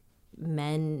like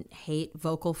men hate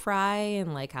vocal fry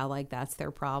and like how like that's their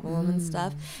problem and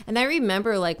stuff. And I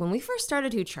remember like when we first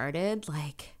started Who Charted,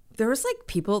 like there was like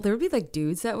there would be like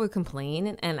dudes that would complain,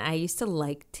 and I used to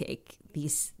like take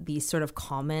these sort of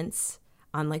comments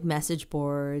on like message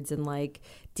boards and like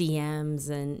DMs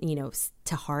and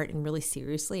to heart and really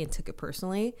seriously and took it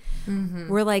personally.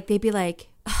 Where like they'd be like,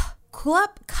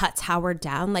 Kulap cuts Howard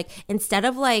down, like instead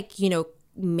of like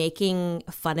making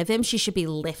fun of him, she should be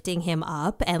lifting him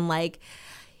up. And like,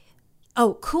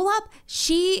 oh, Kulap,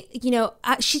 she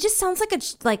she just sounds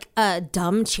like a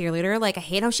dumb cheerleader. Like I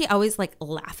hate how she always like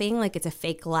laughing like it's a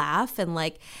fake laugh, and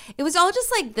like it was all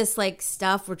just like this like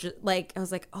stuff which like I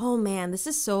was like, oh man, this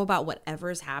is so about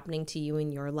whatever's happening to you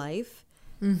in your life.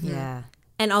 Yeah.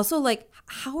 And also like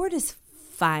Howard is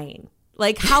fine.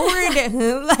 Like Howard,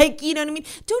 like, you know what I mean?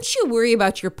 Don't you worry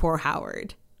about your poor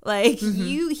Howard. Like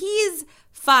he's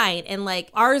fine. And like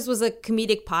ours was a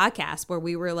comedic podcast where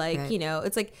we were like, you know,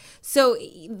 it's like, so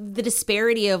the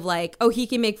disparity of like, oh, he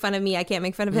can make fun of me, I can't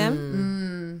make fun of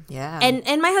him. Yeah.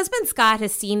 And my husband Scott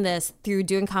has seen this through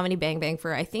doing Comedy Bang Bang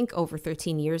for I think over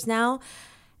 13 years now.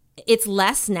 It's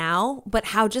less now, but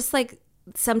how just like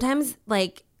sometimes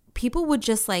like people would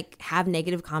just like have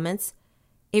negative comments.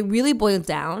 It really boiled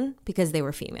down because they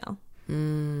were female.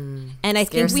 And I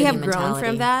think we have grown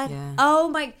from that. Yeah. Oh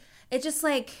my, it's just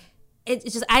like, it's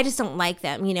just, I just don't like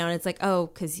them, you know? And it's like, oh,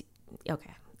 because,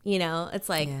 okay. You know, it's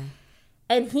like,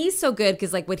 and he's so good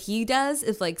because like what he does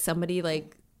is like somebody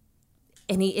like,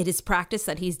 and it is practice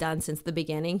that he's done since the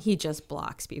beginning. He just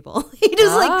blocks people. He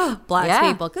just like blocks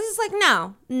people because it's like,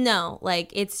 no,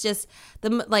 like it's just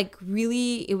like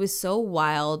really, it was so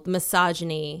wild.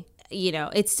 Misogyny, you know,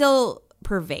 it still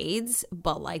pervades,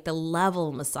 but like the level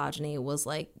of misogyny was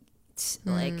like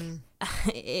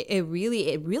it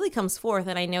really comes forth.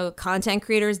 And I know content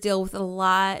creators deal with it a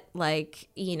lot, like,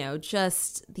 you know,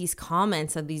 just these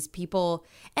comments of these people,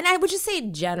 and I would just say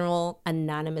general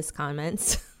anonymous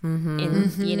comments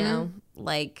in you know,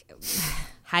 like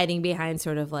hiding behind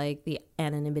sort of like the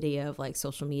anonymity of like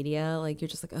social media. Like you're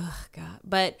just like, oh God.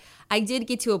 But I did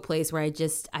get to a place where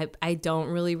I don't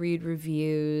really read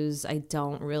reviews. I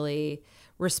don't really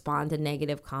respond to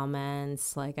negative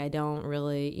comments. Like I don't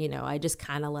really, you know, I just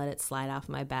kind of let it slide off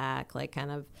my back, like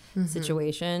kind of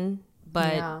situation.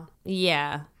 But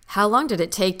yeah. How long did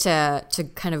it take to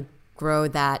kind of grow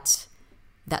that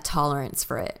tolerance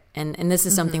for it? And this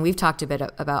is something we've talked a bit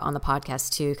about on the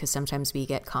podcast too, because sometimes we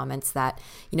get comments that,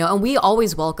 you know, and we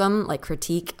always welcome like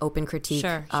critique, open critique,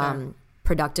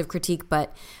 productive critique,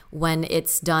 but when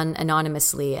it's done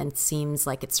anonymously and seems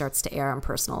like it starts to err on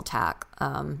personal attack.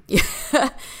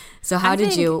 So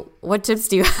what tips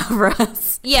do you have for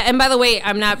us? Yeah, and by the way,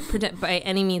 I'm not by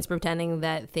any means pretending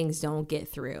that things don't get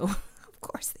through. Of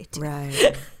course they do.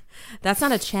 Right. That's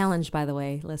not a challenge, by the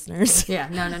way, listeners. Yeah,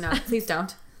 no, please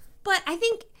don't. But I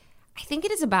think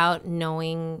it is about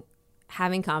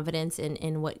having confidence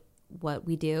in what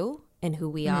we do and who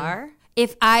we are.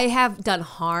 If I have done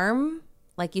harm,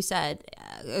 like you said,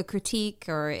 a critique,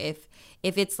 or if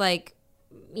it's like,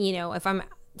 you know, if I'm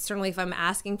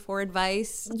asking for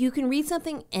advice, you can read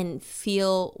something and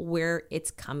feel where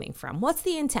it's coming from. What's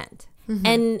the intent?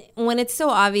 And when it's so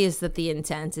obvious that the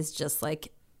intent is just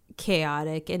like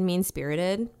chaotic and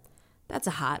mean-spirited, that's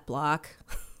a hot block.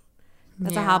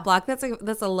 That's a hot block.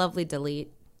 That's a lovely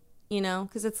delete, you know,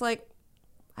 because it's like,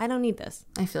 I don't need this.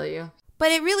 I feel you.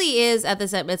 But it really is at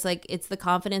this end, it's like, it's the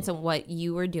confidence in what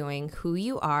you are doing, who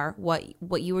you are,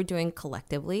 what you are doing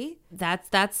collectively.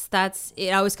 That's it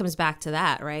always comes back to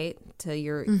that, right? To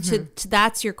your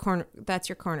that's your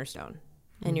cornerstone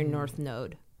and your north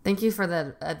node. Thank you for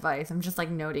the advice. I'm just like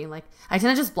noting, like I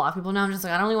tend to just block people now. I'm just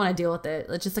like, I don't really want to deal with it.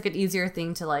 It's just like an easier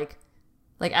thing to like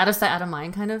out of sight, out of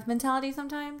mind kind of mentality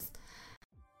sometimes.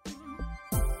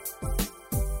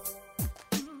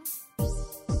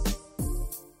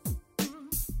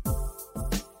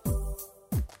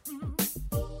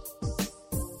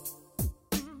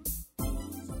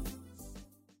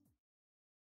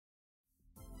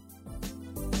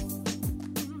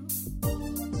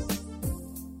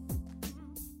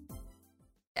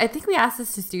 I think we asked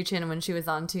this to Stu Chin when she was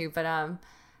on too, but on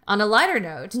a lighter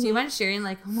note, do you mind sharing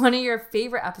like one of your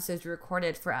favorite episodes you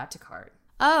recorded for Add to Cart?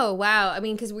 Oh, wow. I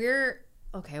mean, because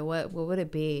okay, what would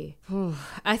it be?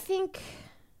 I think,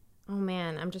 oh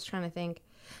man, I'm just trying to think.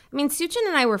 I mean, Stu Chin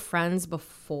and I were friends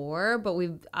before, but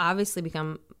we've obviously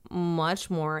become much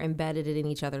more embedded in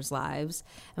each other's lives,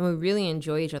 and we really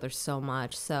enjoy each other so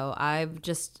much. So I've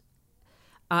just,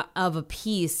 of a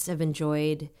piece, have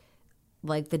enjoyed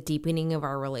like the deepening of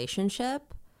our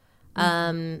relationship.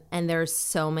 And there's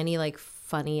so many like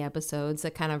funny episodes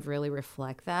that kind of really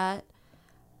reflect that.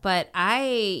 But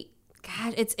it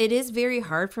is very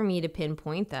hard for me to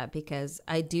pinpoint that because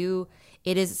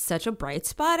it is such a bright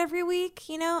spot every week,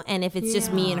 you know? And if it's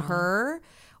just me and her,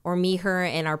 or me, her,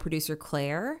 and our producer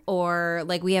Claire, or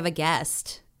like we have a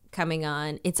guest coming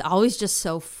on, it's always just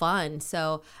so fun.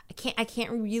 So I can't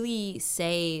really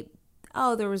say,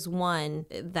 oh, there was one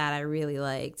that I really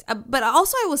liked. But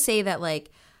also I will say that like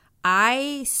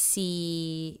I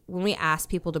see when we ask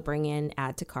people to bring in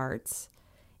Add to Carts,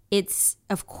 it's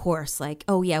of course like,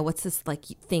 oh yeah, what's this like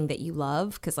thing that you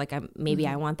love? Because like maybe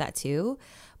I want that too.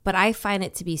 But I find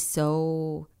it to be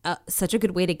such a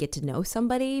good way to get to know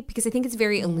somebody, because I think it's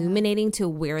very illuminating to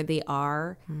where they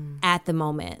are at the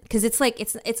moment. Because it's like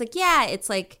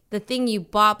the thing you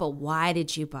bought, but why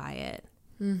did you buy it?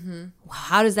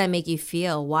 How does that make you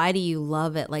feel? Why do you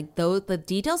love it? Like the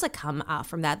details that come out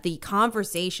from that, the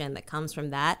conversation that comes from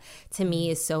that, to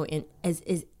me is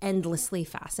is endlessly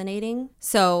fascinating.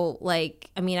 So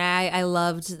like, I mean, I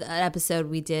loved the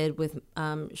episode we did with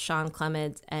Sean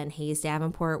Clements and Hayes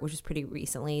Davenport, which was pretty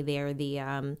recently. They're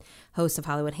the hosts of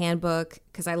Hollywood Handbook,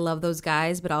 because I love those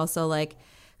guys, but also like,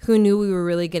 who knew we were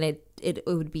really gonna it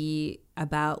would be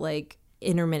about like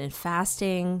intermittent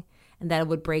fasting. And that it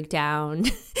would break down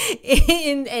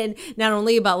and not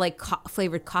only about like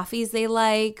flavored coffees they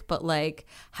like, but like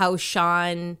how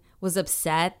Sean was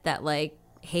upset that like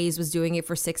Hayes was doing it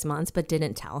for 6 months but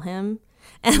didn't tell him.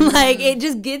 And like it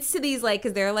just gets to these like,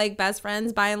 because they're like best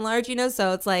friends by and large, you know,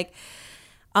 so it's like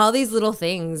all these little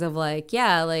things of like,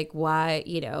 yeah, like why,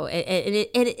 you know,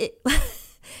 it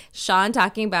Sean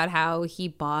talking about how he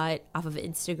bought off of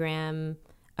Instagram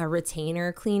a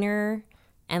retainer cleaner.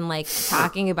 And like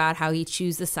talking about how he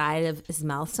chews the side of his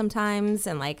mouth sometimes,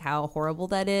 and like how horrible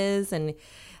that is, and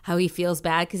how he feels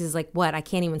bad because he's like, "What? I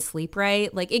can't even sleep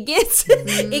right." Like it gets,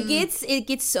 it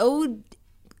gets so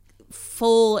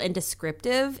full and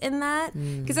descriptive in that,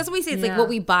 because that's what we say. It's like what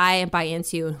we buy and buy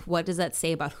into, and what does that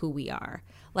say about who we are?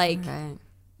 Like,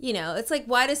 you know, it's like,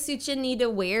 why does Suchin need to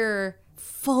wear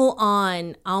full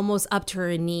on, almost up to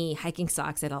her knee hiking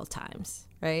socks at all times?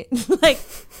 Right? Like,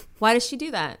 why does she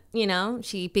do that? You know,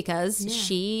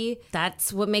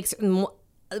 that's what makes her,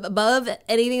 above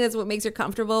anything, that's what makes her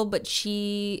comfortable. But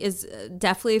she is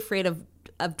definitely afraid of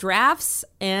drafts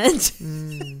and,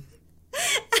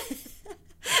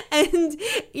 and,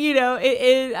 you know,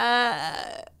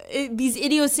 these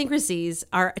idiosyncrasies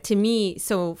are, to me,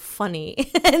 so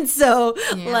funny. And so,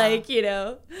 like, you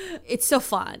know, it's so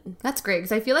fun. That's great,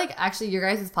 because I feel like actually your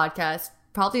guys' podcast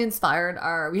probably inspired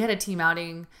we had a team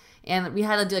outing, and we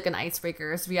had to do like an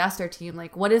icebreaker. So we asked our team,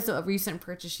 like, what is a recent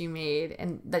purchase you made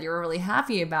and that you're really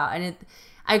happy about? And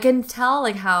I can tell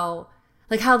like how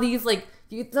these like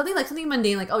something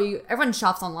mundane, like, everyone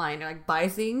shops online or like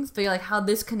buys things, but you're like, how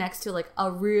this connects to like a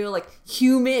real like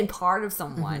human part of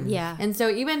someone. Yeah. And so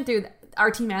even through our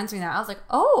team answering that, I was like,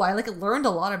 I like learned a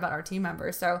lot about our team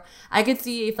members. So I could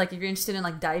see if you're interested in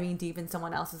like diving deep in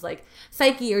someone else's like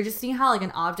psyche, or just seeing how like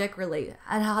an object and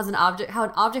how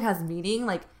an object has meaning.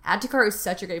 Like Add to Cart is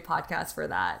such a great podcast for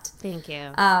that. Thank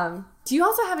you. Do you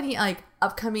also have any like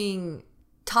upcoming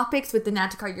topics within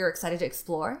Add to Cart you're excited to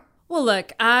explore? Well,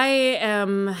 look,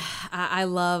 I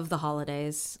love the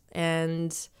holidays,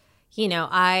 and you know,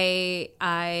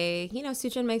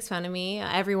 Suchin makes fun of me.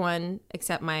 Everyone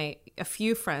except a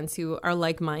few friends who are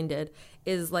like-minded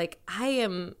is like,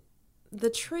 the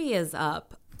tree is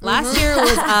up. Last year it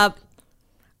was up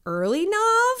early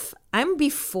enough. I'm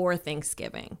before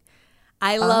Thanksgiving.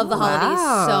 I love the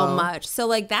holidays so much. So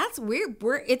like that's weird.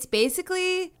 It's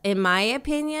basically, in my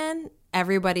opinion,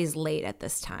 everybody's late at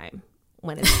this time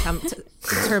when it's come to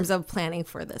in terms of planning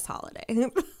for this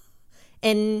holiday.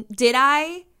 And did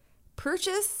I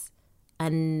purchase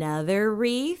another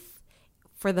wreath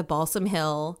for the Balsam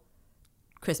Hill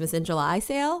Christmas in July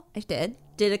sale? I did.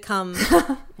 Did it come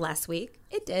last week?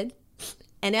 It did.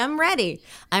 And I'm ready.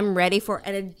 I'm ready for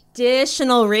an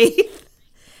additional wreath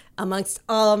amongst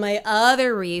all of my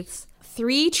other wreaths.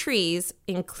 3 trees,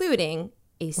 including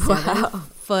a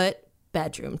 7-foot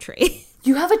bedroom tree.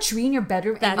 You have a tree in your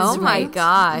bedroom? My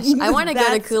gosh. I want to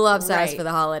go to Kulop's house right. for the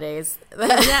holidays.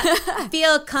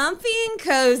 Feel comfy and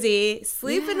cozy,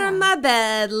 sleeping on my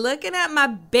bed, looking at my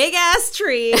big ass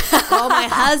tree while my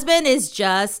husband is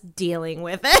just dealing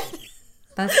with it.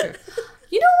 That's true.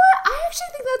 You know what? I actually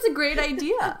think that's a great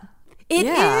idea. It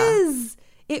is.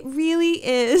 It really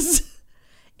is.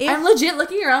 I'm legit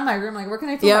looking around my room like, where can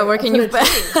I put where can you put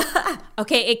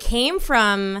Okay, it came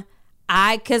from...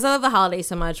 because I love the holidays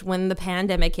so much, when the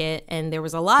pandemic hit and there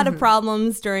was a lot of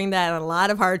problems during that and a lot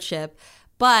of hardship,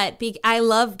 but I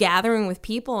love gathering with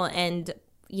people, and,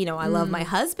 you know, I love my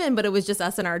husband, but it was just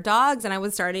us and our dogs, and I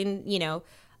was starting, you know,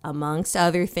 amongst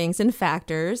other things and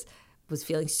factors, was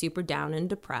feeling super down and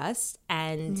depressed,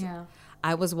 and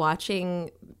I was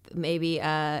watching maybe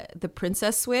The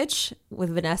Princess Switch with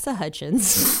Vanessa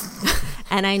Hudgens,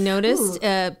 and I noticed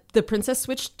The Princess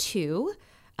Switch 2,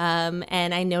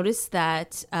 and I noticed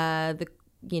that the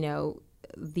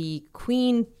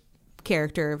queen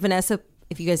character, Vanessa,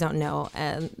 if you guys don't know,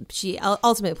 she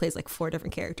ultimately plays like 4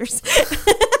 different characters.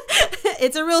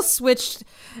 It's a real switched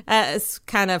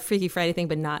kind of Freaky Friday thing,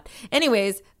 but not.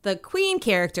 Anyways, the queen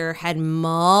character had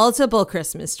multiple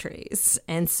Christmas trees.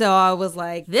 And so I was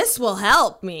like, this will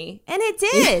help me. And it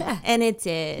did. Yeah. And it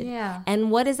did. Yeah.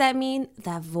 And what does that mean?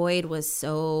 That void was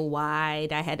so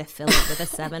wide, I had to fill it with a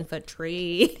 7-foot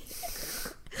tree.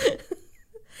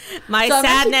 My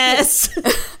sadness.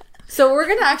 So we're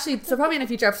gonna probably in a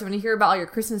future episode when you hear about all your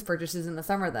Christmas purchases in the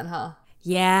summer, then, huh?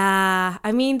 Yeah,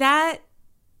 I mean that.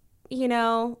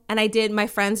 And my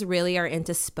friends really are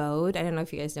into Spode. I don't know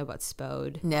if you guys know about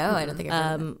Spode. No, I don't think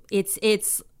I've heard of it.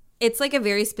 It's like a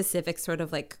very specific sort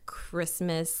of like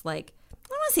Christmas, like,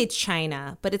 I don't want to say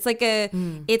China, but it's like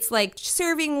it's like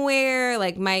servingware.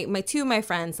 Like my two of my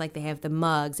friends, like they have the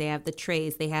mugs, they have the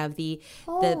trays, they have the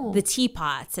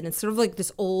teapots, and it's sort of like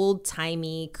this old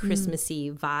timey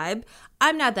Christmassy vibe.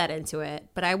 I'm not that into it,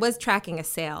 but I was tracking a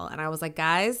sale and I was like,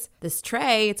 guys, this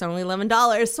tray, it's only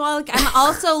 $11. So I'm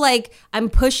also like, I'm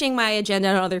pushing my agenda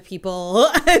on other people.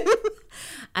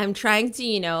 I'm trying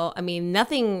to,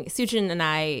 nothing, Sujin and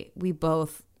I, we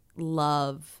both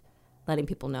love letting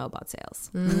people know about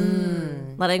sales.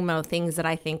 Letting them know things that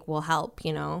I think will help,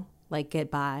 like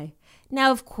get by.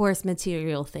 Now, of course,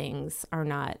 material things are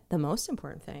not the most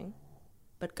important thing,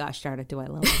 but gosh darn it, do I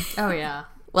love them. Oh, yeah.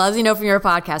 Well, as you know from your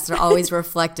podcast, they're always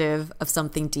reflective of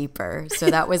something deeper. So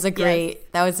that was a great,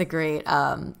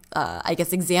 I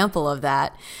guess, example of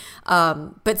that.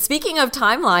 But speaking of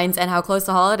timelines and how close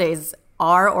the holidays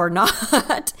are or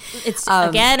not, it's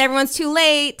again, everyone's too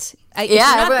late.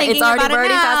 It's already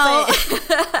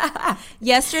past.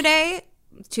 Yesterday,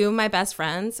 two of my best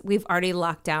friends, we've already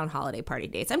locked down holiday party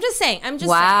dates. I'm just saying.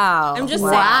 Wow.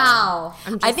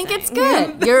 I think it's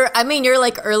good. You're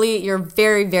like early. You're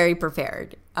very, very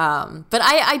prepared. But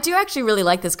I do actually really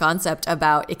like this concept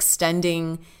about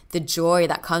extending the joy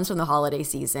that comes from the holiday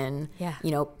season. Yeah.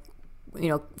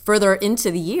 Further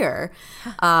into the year.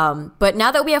 But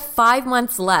now that we have 5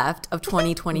 months left of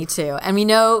 2022, and we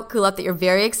know, Kulap, that you're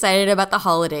very excited about the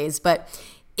holidays, but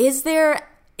is there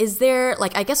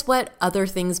like, I guess, what other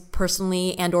things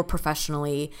personally and or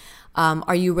professionally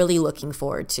are you really looking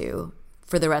forward to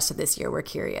for the rest of this year? We're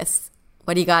curious.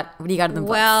 What do you got in the book?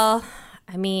 Well,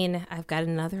 I mean, I've got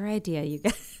another idea.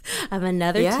 I have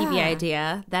another TV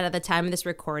idea that at the time of this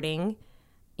recording,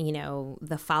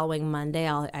 the following Monday,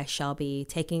 I shall be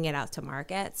taking it out to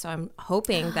market. So I'm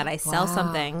hoping that I sell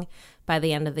something by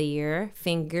the end of the year.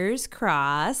 Fingers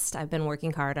crossed. I've been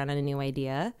working hard on a new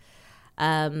idea,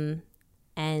 and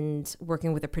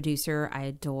working with a producer I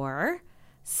adore.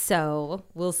 So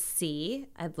we'll see.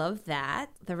 I'd love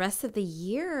that. The rest of the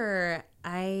year,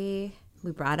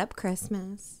 we brought up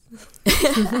Christmas,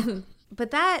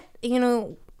 but that,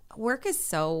 work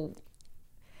is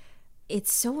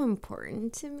it's so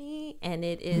important to me, and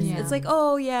it is. Yeah. It's like,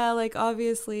 oh yeah, like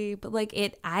obviously, but like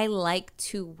I like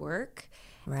to work,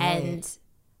 and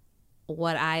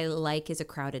what I like is a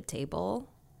crowded table,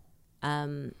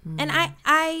 and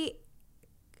I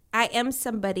am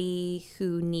somebody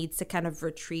who needs to kind of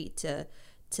retreat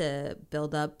to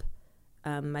build up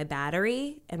my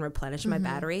battery and replenish my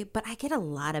battery, but I get a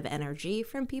lot of energy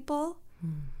from people,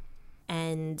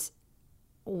 and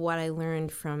what I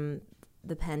learned from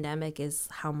the pandemic is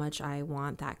how much I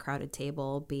want that crowded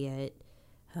table, be it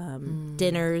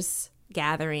dinners,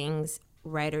 gatherings,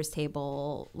 writer's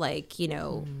table, like,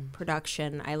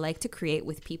 production. I like to create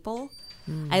with people.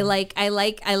 I like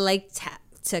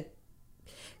to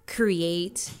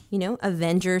create,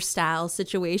 Avenger style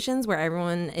situations where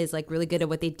everyone is like really good at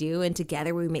what they do, and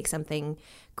together we make something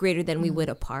greater than we would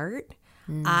apart.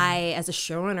 I, as a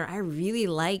showrunner, I really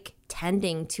like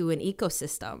tending to an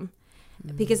ecosystem.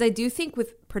 Because I do think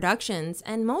with productions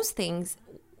and most things,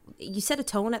 you set a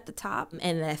tone at the top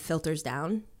and that filters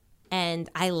down. And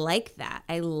I like that.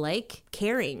 I like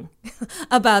caring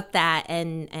about that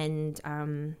and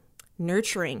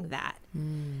nurturing that.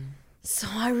 So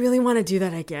I really want to do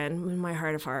that again. In my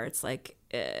heart of hearts, like,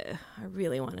 I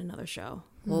really want another show.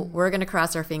 Well, we're going to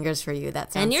cross our fingers for you.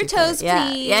 That sounds and your super. toes,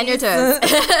 please. Yeah, and your toes.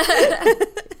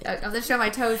 I'm going to show my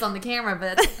toes on the camera,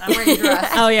 but I'm wearing a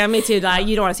dress. Oh, yeah, me too. You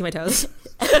don't want to see my toes.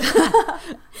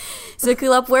 So,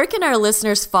 Kulap, where can our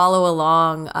listeners follow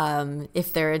along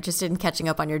if they're interested in catching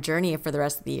up on your journey for the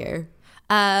rest of the year?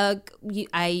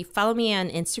 I follow me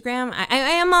on Instagram. I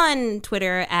am on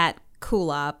Twitter at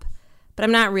Kulap, but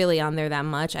I'm not really on there that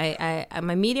much.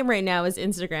 My medium right now is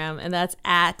Instagram, and that's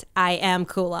at I am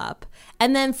Kulap.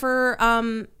 And then for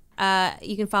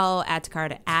you can follow Add to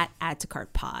Cart at Add to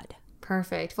Cart Pod.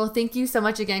 Perfect. Well, thank you so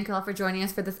much again, Kulap, for joining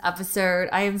us for this episode.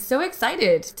 I am so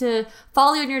excited to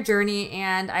follow you on your journey,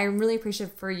 and I'm really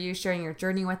appreciative for you sharing your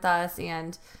journey with us.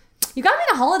 And you got me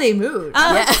in a holiday mood.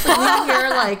 I'm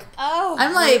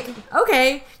like,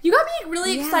 okay, you got me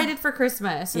really excited for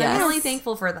Christmas. And I'm really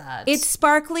thankful for that. It's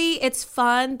sparkly. It's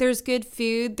fun. There's good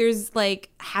food. There's like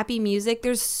happy music.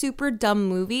 There's super dumb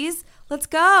movies. Let's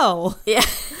go. Yeah.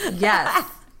 Yes.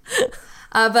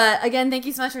 But again, thank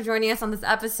you so much for joining us on this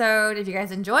episode. If you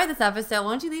guys enjoyed this episode,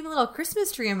 why don't you leave a little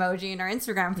Christmas tree emoji in our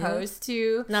Instagram post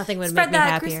to Nothing would spread make me that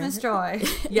happier. Christmas joy.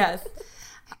 Yes.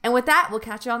 And with that, we'll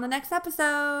catch you on the next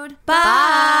episode.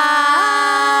 Bye.